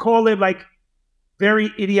should call it like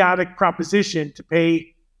very idiotic proposition to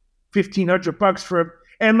pay $1,500 for,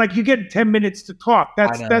 and like you get 10 minutes to talk.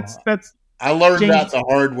 I know. That's I learned that James. the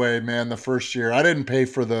hard way, man, the first year. I didn't pay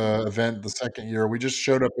for the event the second year. We just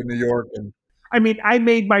showed up in New York and I mean, I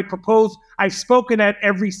made my proposal. I've spoken at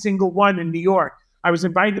every single one in New York. I was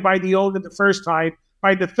invited by the owner the first time.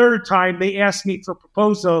 By the third time, they asked me for a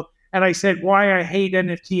proposal, and I said why I hate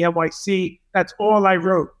NFT NYC. That's all I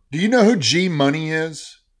wrote. do you know who G Money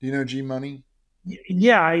is? Do you know G Money?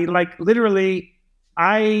 Yeah, I like literally.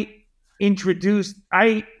 I introduced.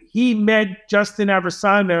 He met Justin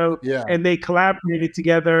Aversano, Yeah. and they collaborated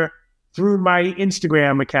together through my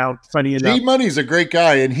Instagram account. Funny enough, G Money's a great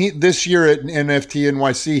guy, and he this year at NFT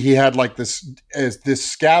NYC he had like this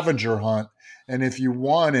scavenger hunt, and if you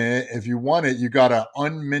won it, you got an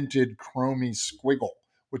unminted chromie squiggle,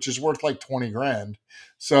 which is worth like 20 grand.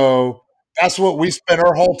 So that's what we spent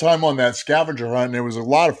our whole time on, that scavenger hunt, and it was a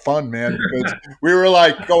lot of fun, man, because we were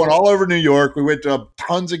like going all over New York. We went to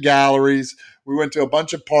tons of galleries, we went to a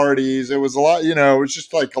bunch of parties. It was a lot, it was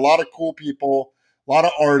just like a lot of cool people. A lot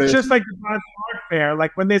of artists. It's just like the Basel Art Fair.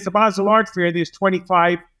 Like when there's a Basel Art Fair, there's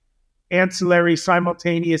 25 ancillary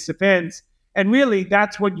simultaneous events. And really,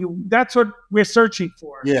 that's what we're searching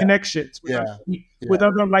for, connections with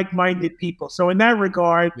other like-minded people. So in that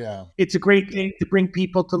regard, it's a great thing to bring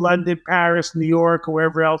people to London, Paris, New York, or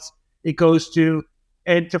wherever else it goes to,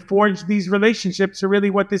 and to forge these relationships are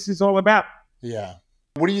really what this is all about. Yeah.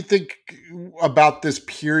 What do you think about this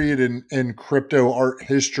period in crypto art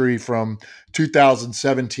history from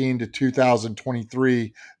 2017 to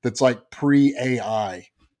 2023 that's like pre-AI?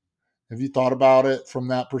 Have you thought about it from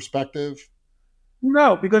that perspective?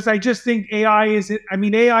 No, because I just think AI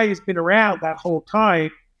has been around that whole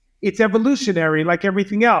time. It's evolutionary like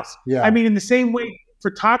everything else. Yeah. I mean, in the same way,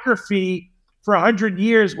 photography for 100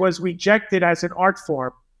 years was rejected as an art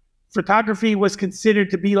form. Photography was considered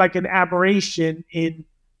to be like an aberration in,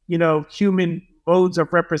 human modes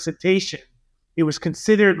of representation. It was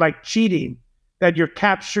considered like cheating, that you're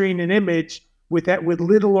capturing an image with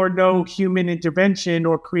little or no human intervention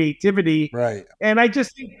or creativity. Right. And I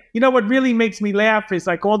just think, what really makes me laugh is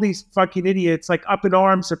like all these fucking idiots like up in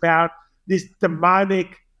arms about this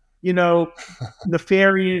demonic,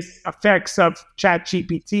 nefarious effects of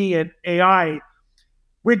ChatGPT and AI.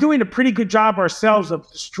 We're doing a pretty good job ourselves of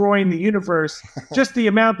destroying the universe. Just the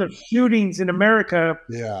amount of shootings in America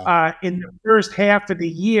in the first half of the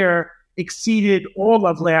year exceeded all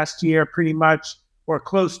of last year pretty much, or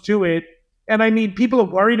close to it. And I mean, people are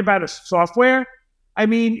worried about a software. I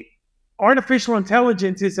mean, artificial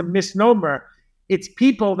intelligence is a misnomer. It's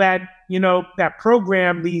people that, that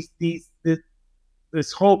program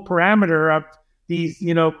this whole parameter of these,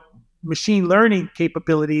 machine learning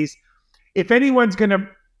capabilities. If anyone's going to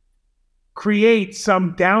create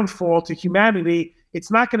some downfall to humanity, it's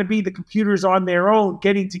not going to be the computers on their own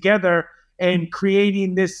getting together and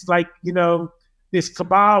creating this, this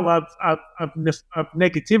cabal of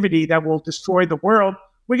negativity that will destroy the world.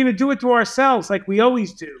 We're going to do it to ourselves like we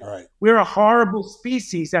always do. Right. We're a horrible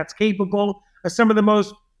species that's capable of some of the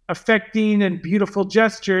most affecting and beautiful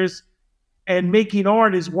gestures, and making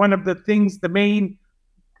art is one of the main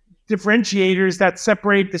differentiators that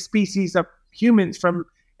separate the species of humans from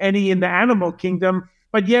any in the animal kingdom.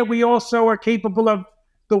 But yet we also are capable of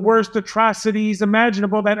the worst atrocities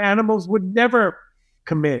imaginable that animals would never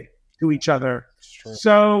commit to each other.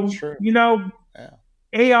 So,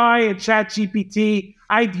 AI and ChatGPT,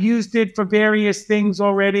 I've used it for various things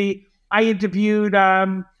already. I interviewed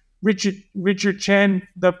Richard Chen,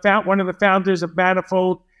 one of the founders of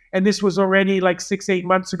Manifold, and this was already like 6-8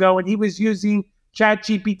 months ago, and he was using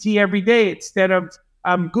ChatGPT every day instead of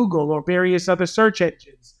Google or various other search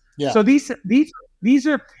engines. Yeah. So these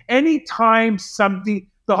are anytime something.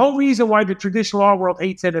 The whole reason why the traditional art world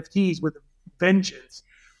hates NFTs with vengeance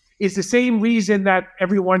is the same reason that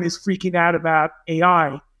everyone is freaking out about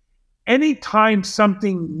AI. Anytime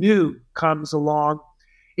something new comes along,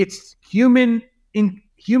 it's in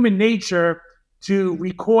human nature to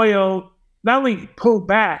recoil, not only pull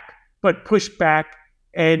back, but push back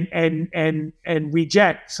and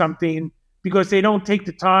reject something because they don't take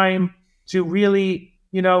the time to really,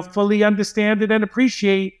 fully understand it and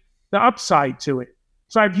appreciate the upside to it.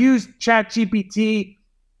 So I've used ChatGPT.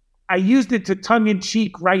 I used it to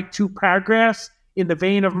tongue-in-cheek write 2 paragraphs in the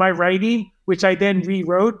vein of my writing, which I then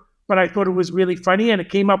rewrote, but I thought it was really funny, and it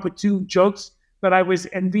came up with 2 jokes that I was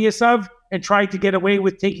envious of and tried to get away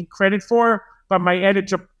with taking credit for, but my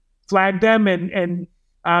editor flagged them and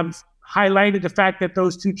highlighted the fact that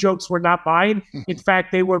those two jokes were not mine. In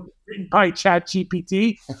fact, they were written by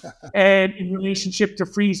ChatGPT and in relationship to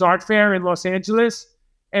Freeze Art Fair in Los Angeles.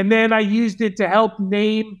 And then I used it to help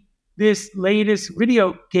name this latest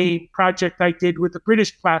video game project I did with a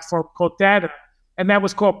British platform called Data. And that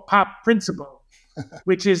was called Pop Principle,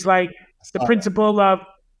 which is like the principle of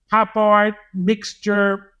pop art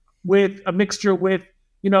mixture with,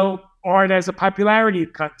 art as a popularity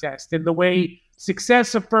contest, and the way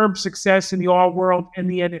success affirms success in the art world and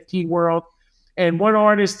the NFT world. And one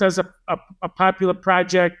artist does a popular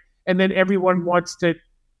project, and then everyone wants to,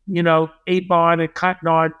 ape on and cotton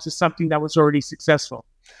on to something that was already successful.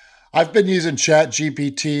 I've been using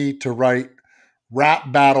ChatGPT to write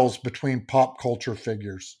rap battles between pop culture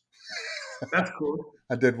figures. That's cool.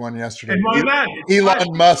 I did one yesterday. And why not?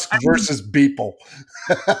 Elon Musk versus Beeple.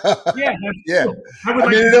 Yeah. Yeah.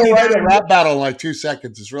 Cool. It'll write a rap battle in like 2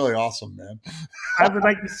 seconds. It's really awesome, man. I would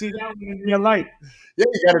like to see that in real life.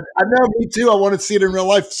 Yeah, I know, me too. I want to see it in real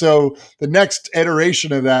life. So the next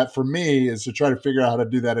iteration of that for me is to try to figure out how to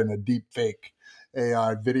do that in a deep fake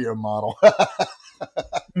AI video model.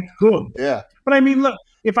 That's cool. Yeah. But I mean, look,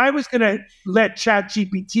 if I was going to let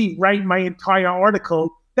ChatGPT write my entire article,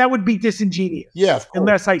 that would be disingenuous. Yeah, of course.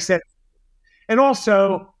 Unless I said. And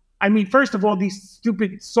also, I mean, first of all, these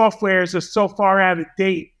stupid softwares are so far out of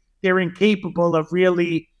date, they're incapable of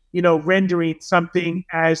really, rendering something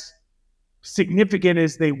as significant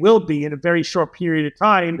as they will be in a very short period of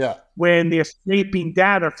time when they're scraping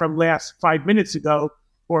data from last 5 minutes ago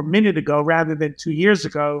or a minute ago rather than 2 years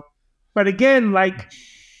ago. But again,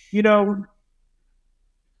 you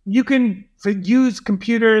can use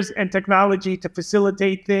computers and technology to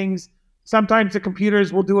facilitate things. Sometimes the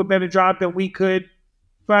computers will do a better job than we could,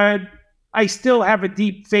 but I still have a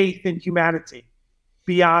deep faith in humanity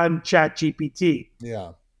beyond ChatGPT.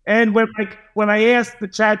 Yeah. And when I asked the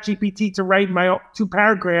ChatGPT to write my 2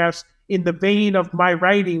 paragraphs in the vein of my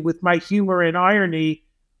writing with my humor and irony,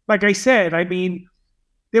 like I said, I mean,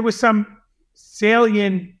 there was some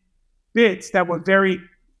salient bits that were very,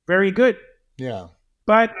 very good. Yeah.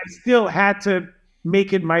 But I still had to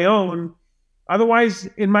make it my own. Otherwise,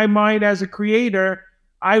 in my mind as a creator,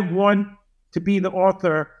 I want to be the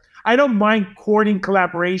author. I don't mind courting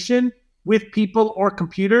collaboration with people or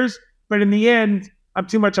computers, but in the end, I'm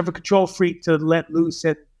too much of a control freak to let loose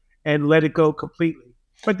and let it go completely.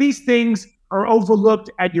 But these things are overlooked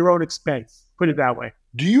at your own expense, put it that way.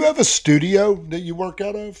 Do you have a studio that you work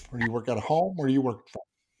out of? Or you work at home? Or you work from?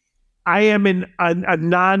 I am a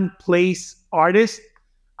non-place artist.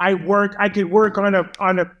 I could work on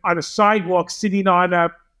a sidewalk sitting on a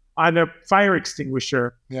fire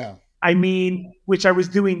extinguisher. Yeah. I mean, which I was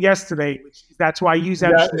doing yesterday. That's why I use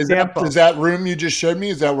that as an example. Is that room you just showed me?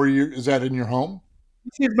 Is that in your home?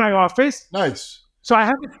 This is my office. Nice. So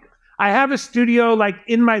I have a studio like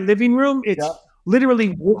in my living room. It's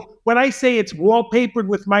literally, when I say it's wallpapered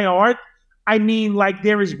with my art, I mean like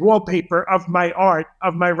there is wallpaper of my art,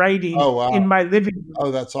 of my writing in my living room. Oh,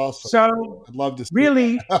 that's awesome. So I'd love to see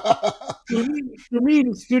really, for me,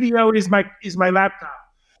 the studio is my laptop.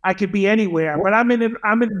 I could be anywhere, but I'm in a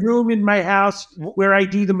room in my house where I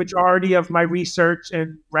do the majority of my research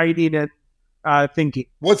and writing and thinking.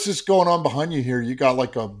 What's this going on behind you here? You got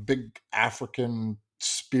like a big African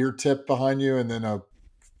spear tip behind you, and then a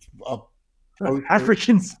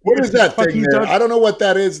African. What is that thing there? I don't know what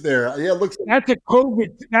that is there. Yeah, it looks like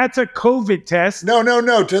that's a COVID test. No.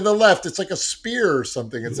 To the left, it's like a spear or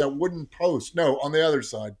something. It's that wooden post. No, on the other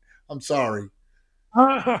side. I'm sorry.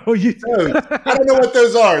 Oh, you. I don't know what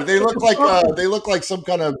those are. They look like some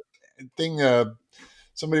kind of thing.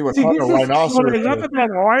 Somebody would hunt a rhinoceros. What I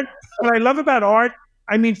love about art.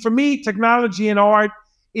 I mean, for me, technology and art,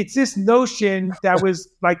 it's this notion that was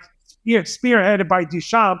like spearheaded by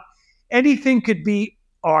Duchamp. Anything could be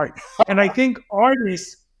art, and I think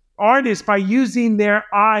artists, by using their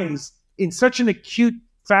eyes in such an acute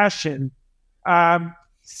fashion,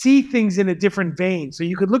 see things in a different vein. So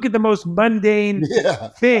you could look at the most mundane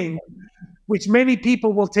thing, which many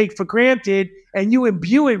people will take for granted, and you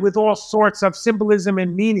imbue it with all sorts of symbolism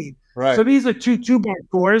and meaning. Right. So these are 2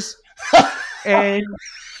 2x4s, and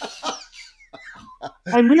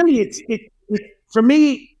really, for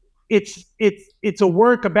me, it's a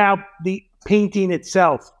work about the painting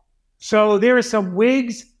itself. So there are some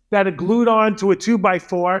wigs that are glued onto a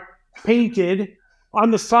 2x4, painted.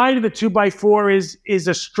 On the side of the 2x4 is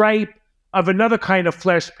a stripe of another kind of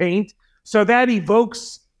flesh paint. So that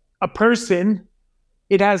evokes a person.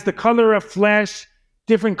 It has the color of flesh,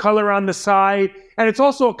 different color on the side. And it's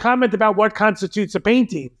also a comment about what constitutes a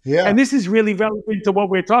painting. Yeah. And this is really relevant to what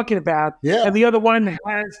we're talking about. Yeah. And the other one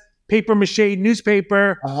has paper mache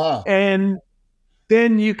newspaper. Uh-huh. And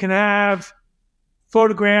then you can have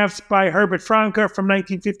photographs by Herbert Franke from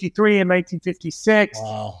 1953 and 1956.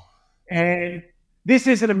 Wow. And this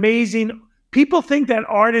is an amazing, people think that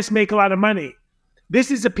artists make a lot of money. This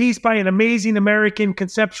is a piece by an amazing American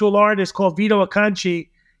conceptual artist called Vito Acconci.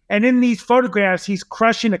 And in these photographs, he's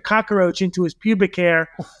crushing a cockroach into his pubic hair,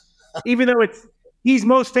 even though he's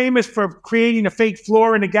most famous for creating a fake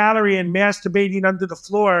floor in a gallery and masturbating under the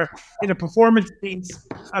floor in a performance piece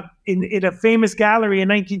in a famous gallery in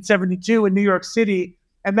 1972 in New York City.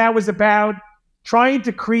 And that was about trying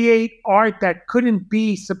to create art that couldn't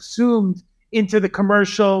be subsumed into the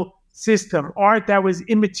commercial system, art that was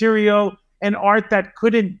immaterial and art that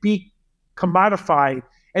couldn't be commodified.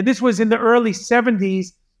 And this was in the early 70s.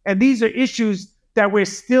 And these are issues that we're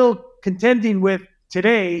still contending with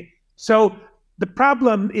today. So the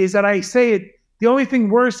problem is that I say it, the only thing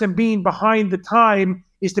worse than being behind the time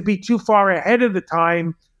is to be too far ahead of the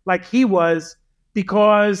time, like he was,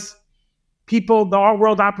 because the art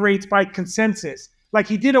world operates by consensus. Like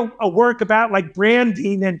he did a work about like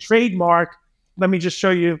branding and trademark. Let me just show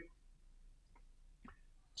you.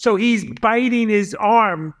 So he's biting his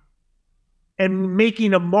arm and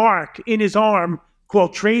making a mark in his arm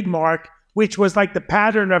called trademark, which was like the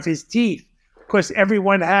pattern of his teeth, because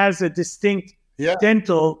everyone has a distinct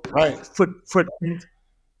dental footprint.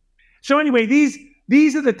 So anyway,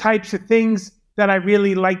 these are the types of things that I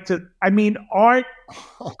really like to. I mean, art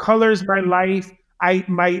colors my life.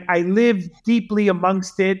 I live deeply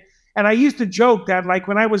amongst it, and I used to joke that like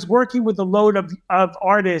when I was working with a load of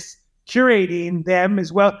artists, curating them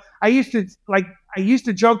as well, I used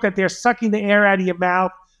to joke that they're sucking the air out of your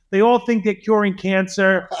mouth. They all think they're curing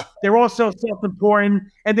cancer. They're all so self-important,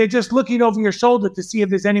 and they're just looking over your shoulder to see if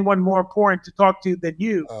there's anyone more important to talk to than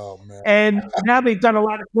you. Oh, man. And now they've done a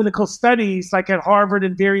lot of clinical studies, like at Harvard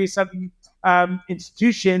and various other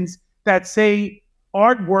institutions, that say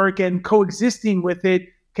artwork and coexisting with it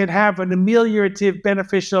can have an ameliorative,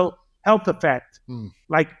 beneficial health effect,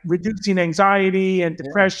 like reducing anxiety and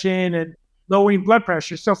depression and lowering blood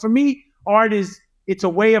pressure. So for me, art it's a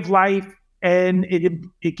way of life. And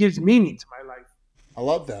it gives meaning to my life. I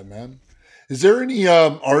love that, man. Is there any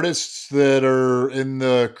artists that are in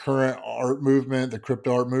the current art movement, the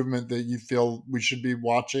crypto art movement, that you feel we should be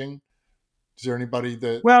watching? Is there anybody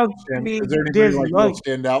that? Well, is there anybody like that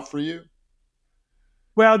stand out for you?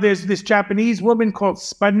 Well, there's this Japanese woman called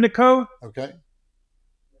Spudniko. Okay,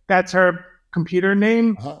 that's her computer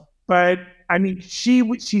name. But I mean,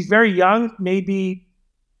 she's very young, maybe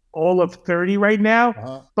all of 30 right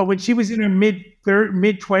now. But when she was in her mid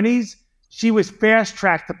 20s, she was fast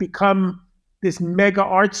tracked to become this mega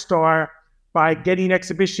art star by getting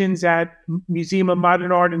exhibitions at Museum of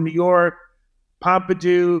Modern Art in New York,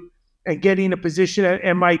 Pompidou, and getting a position at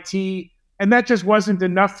MIT. And that just wasn't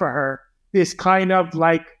enough for her. This kind of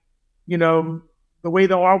like, the way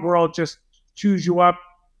the art world just chews you up,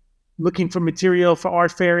 looking for material for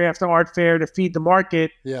art fair after art fair to feed the market.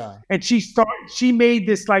 Yeah. And she made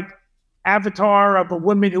this like avatar of a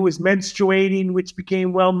woman who was menstruating, which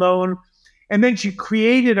became well known. And then she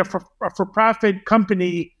created a for-profit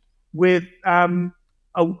company with a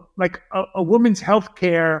women's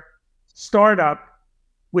healthcare startup,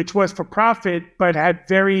 which was for profit, but had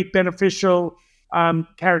very beneficial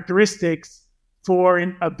characteristics for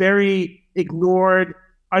a very ignored,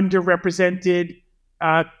 underrepresented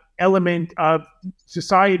element of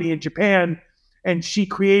society in Japan. And she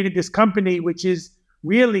created this company, which is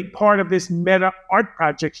really part of this meta art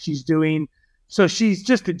project she's doing. So she's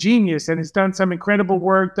just a genius and has done some incredible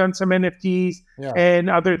work, done some NFTs and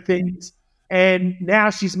other things. And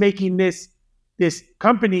now she's making this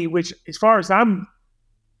company, which, as far as I'm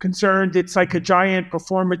concerned, it's like a giant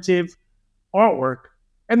performative artwork.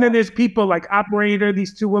 And then there's people like Operator,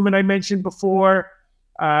 these two women I mentioned before.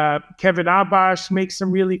 Kevin Abash makes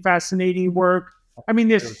some really fascinating work. I mean,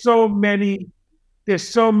 there's so many.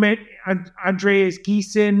 Andreas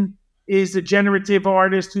Giessen is a generative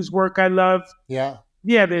artist whose work I love. Yeah.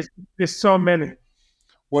 There's so many.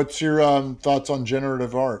 What's your thoughts on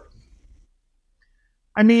generative art?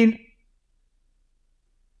 I mean,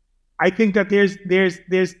 I think that there's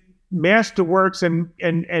masterworks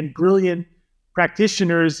and brilliant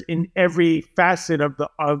practitioners in every facet of the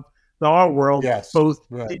art world, both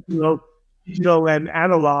digital and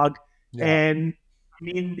analog. Yeah. And I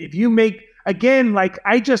mean, if you make, again, like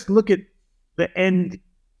I just look at the end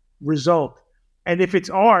result, and if it's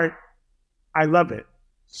art, I love it.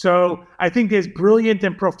 So I think there's brilliant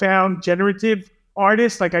and profound generative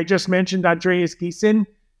artists, like I just mentioned, Andreas Giessen.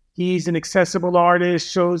 He's an accessible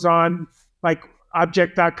artist, shows on like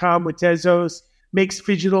object.com with Tezos. makes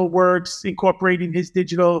digital works, incorporating his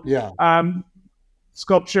digital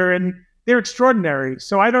sculpture, and they're extraordinary.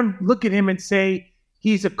 So I don't look at him and say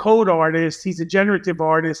he's a code artist, he's a generative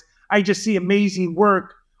artist. I just see amazing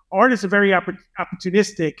work. Artists are very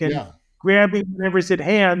opportunistic and grabbing whatever's at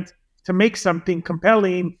hand to make something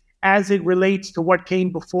compelling as it relates to what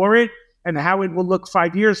came before it, and how it will look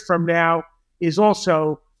 5 years from now is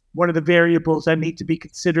also one of the variables that need to be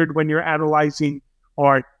considered when you're analyzing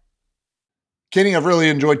art. Kenny, I've really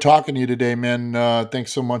enjoyed talking to you today, man.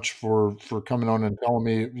 Thanks so much for coming on and telling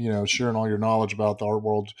me, sharing all your knowledge about the art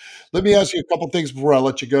world. Let me ask you a couple things before I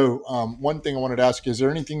let you go. One thing I wanted to ask you, is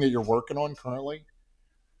there anything that you're working on currently?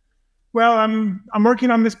 Well, I'm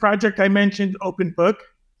working on this project I mentioned, Open Book,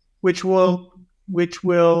 which will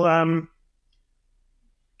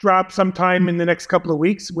drop sometime in the next couple of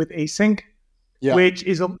weeks with Async, which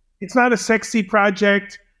is it's not a sexy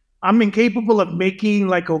project. I'm incapable of making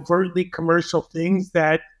like overtly commercial things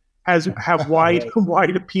that have wide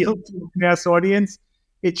appeal to a mass audience.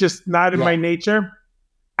 It's just not in my nature.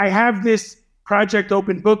 I have this project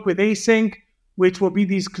Open Book with Async, which will be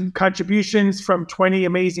these contributions from 20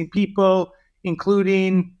 amazing people,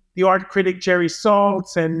 including the art critic Jerry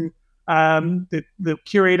Saltz and the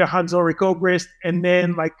curator Hans-Ulrich Obrist, and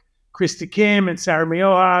then like Krista Kim and Sarah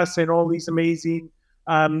Meohas and all these amazing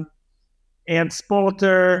Ann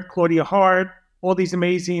Spalter, Claudia Hart, all these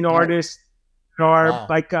amazing artists are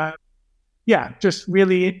just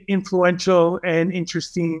really influential and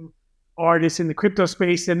interesting artists in the crypto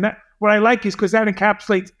space. And that, what I like is because that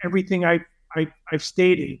encapsulates everything I've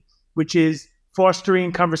stated, which is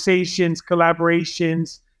fostering conversations,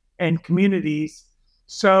 collaborations, and communities.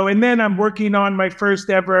 So, and then I'm working on my first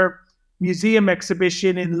ever museum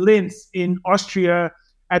exhibition in Linz in Austria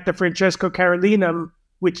at the Francesco Carolinum,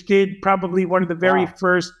 which did probably one of the very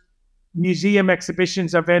first museum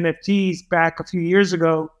exhibitions of NFTs back a few years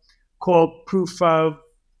ago, called Proof of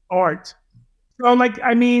Art. So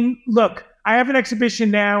look, I have an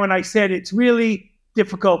exhibition now, and I said it's really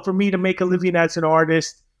difficult for me to make a living as an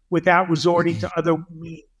artist without resorting to other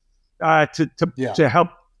means to help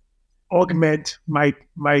augment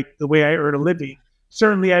the way I earn a living.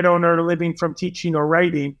 Certainly, I don't earn a living from teaching or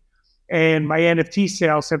writing, and my NFT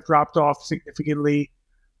sales have dropped off significantly.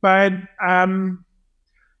 But,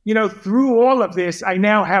 through all of this, I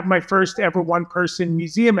now have my first ever one-person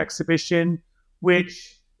museum exhibition,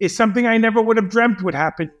 which is something I never would have dreamt would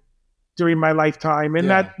happen during my lifetime. And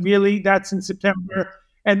that's in September.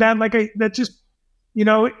 And that,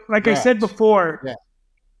 I said before,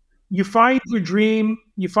 you find your dream,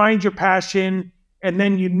 you find your passion, and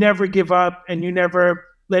then you never give up, and you never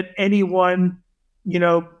let anyone,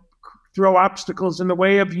 throw obstacles in the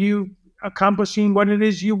way of you accomplishing what it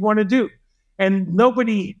is you want to do. And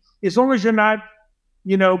nobody, as long as you're not,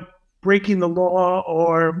 breaking the law,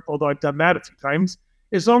 or although I've done that a few times,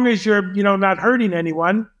 as long as you're, not hurting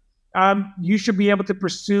anyone, you should be able to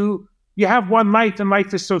pursue. You have one life, and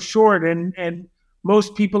life is so short, and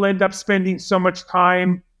most people end up spending so much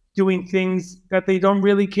time doing things that they don't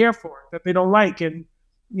really care for, that they don't like. And,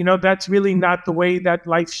 that's really not the way that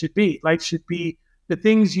life should be. Life should be, the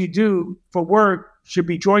things you do for work should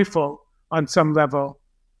be joyful on some level.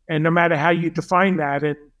 And no matter how you define that,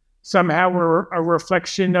 and somehow a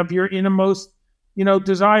reflection of your innermost,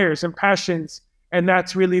 desires and passions. And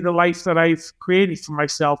that's really the life that I've created for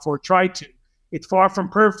myself, or tried to. It's far from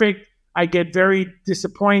perfect. I get very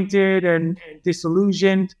disappointed and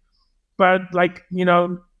disillusioned, but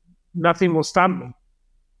nothing will stop me.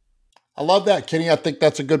 I love that, Kenny. I think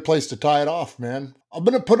that's a good place to tie it off, man. I'm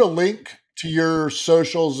going to put a link to your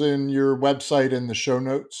socials and your website in the show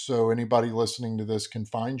notes, so anybody listening to this can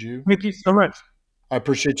find you. Thank you so much. I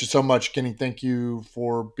appreciate you so much, Kenny. Thank you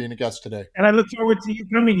for being a guest today. And I look forward to you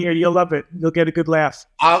coming here. You'll love it. You'll get a good laugh.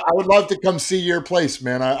 I would love to come see your place,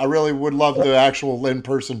 man. I really would love the actual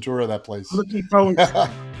in-person tour of that place. Looking forward to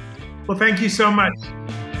it. Well, thank you so much.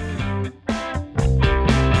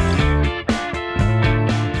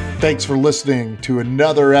 Thanks for listening to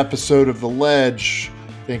another episode of The Ledge.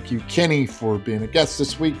 Thank you, Kenny, for being a guest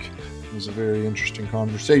this week. It was a very interesting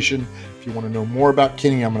conversation. If you want to know more about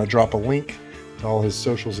Kenny, I'm going to drop a link to all his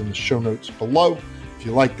socials in the show notes below. If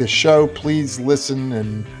you like this show, please listen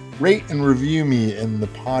and rate and review me in the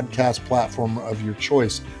podcast platform of your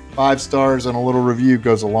choice. 5 stars and a little review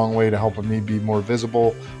goes a long way to helping me be more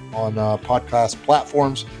visible on podcast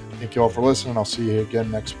platforms. Thank you all for listening. I'll see you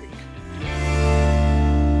again next week.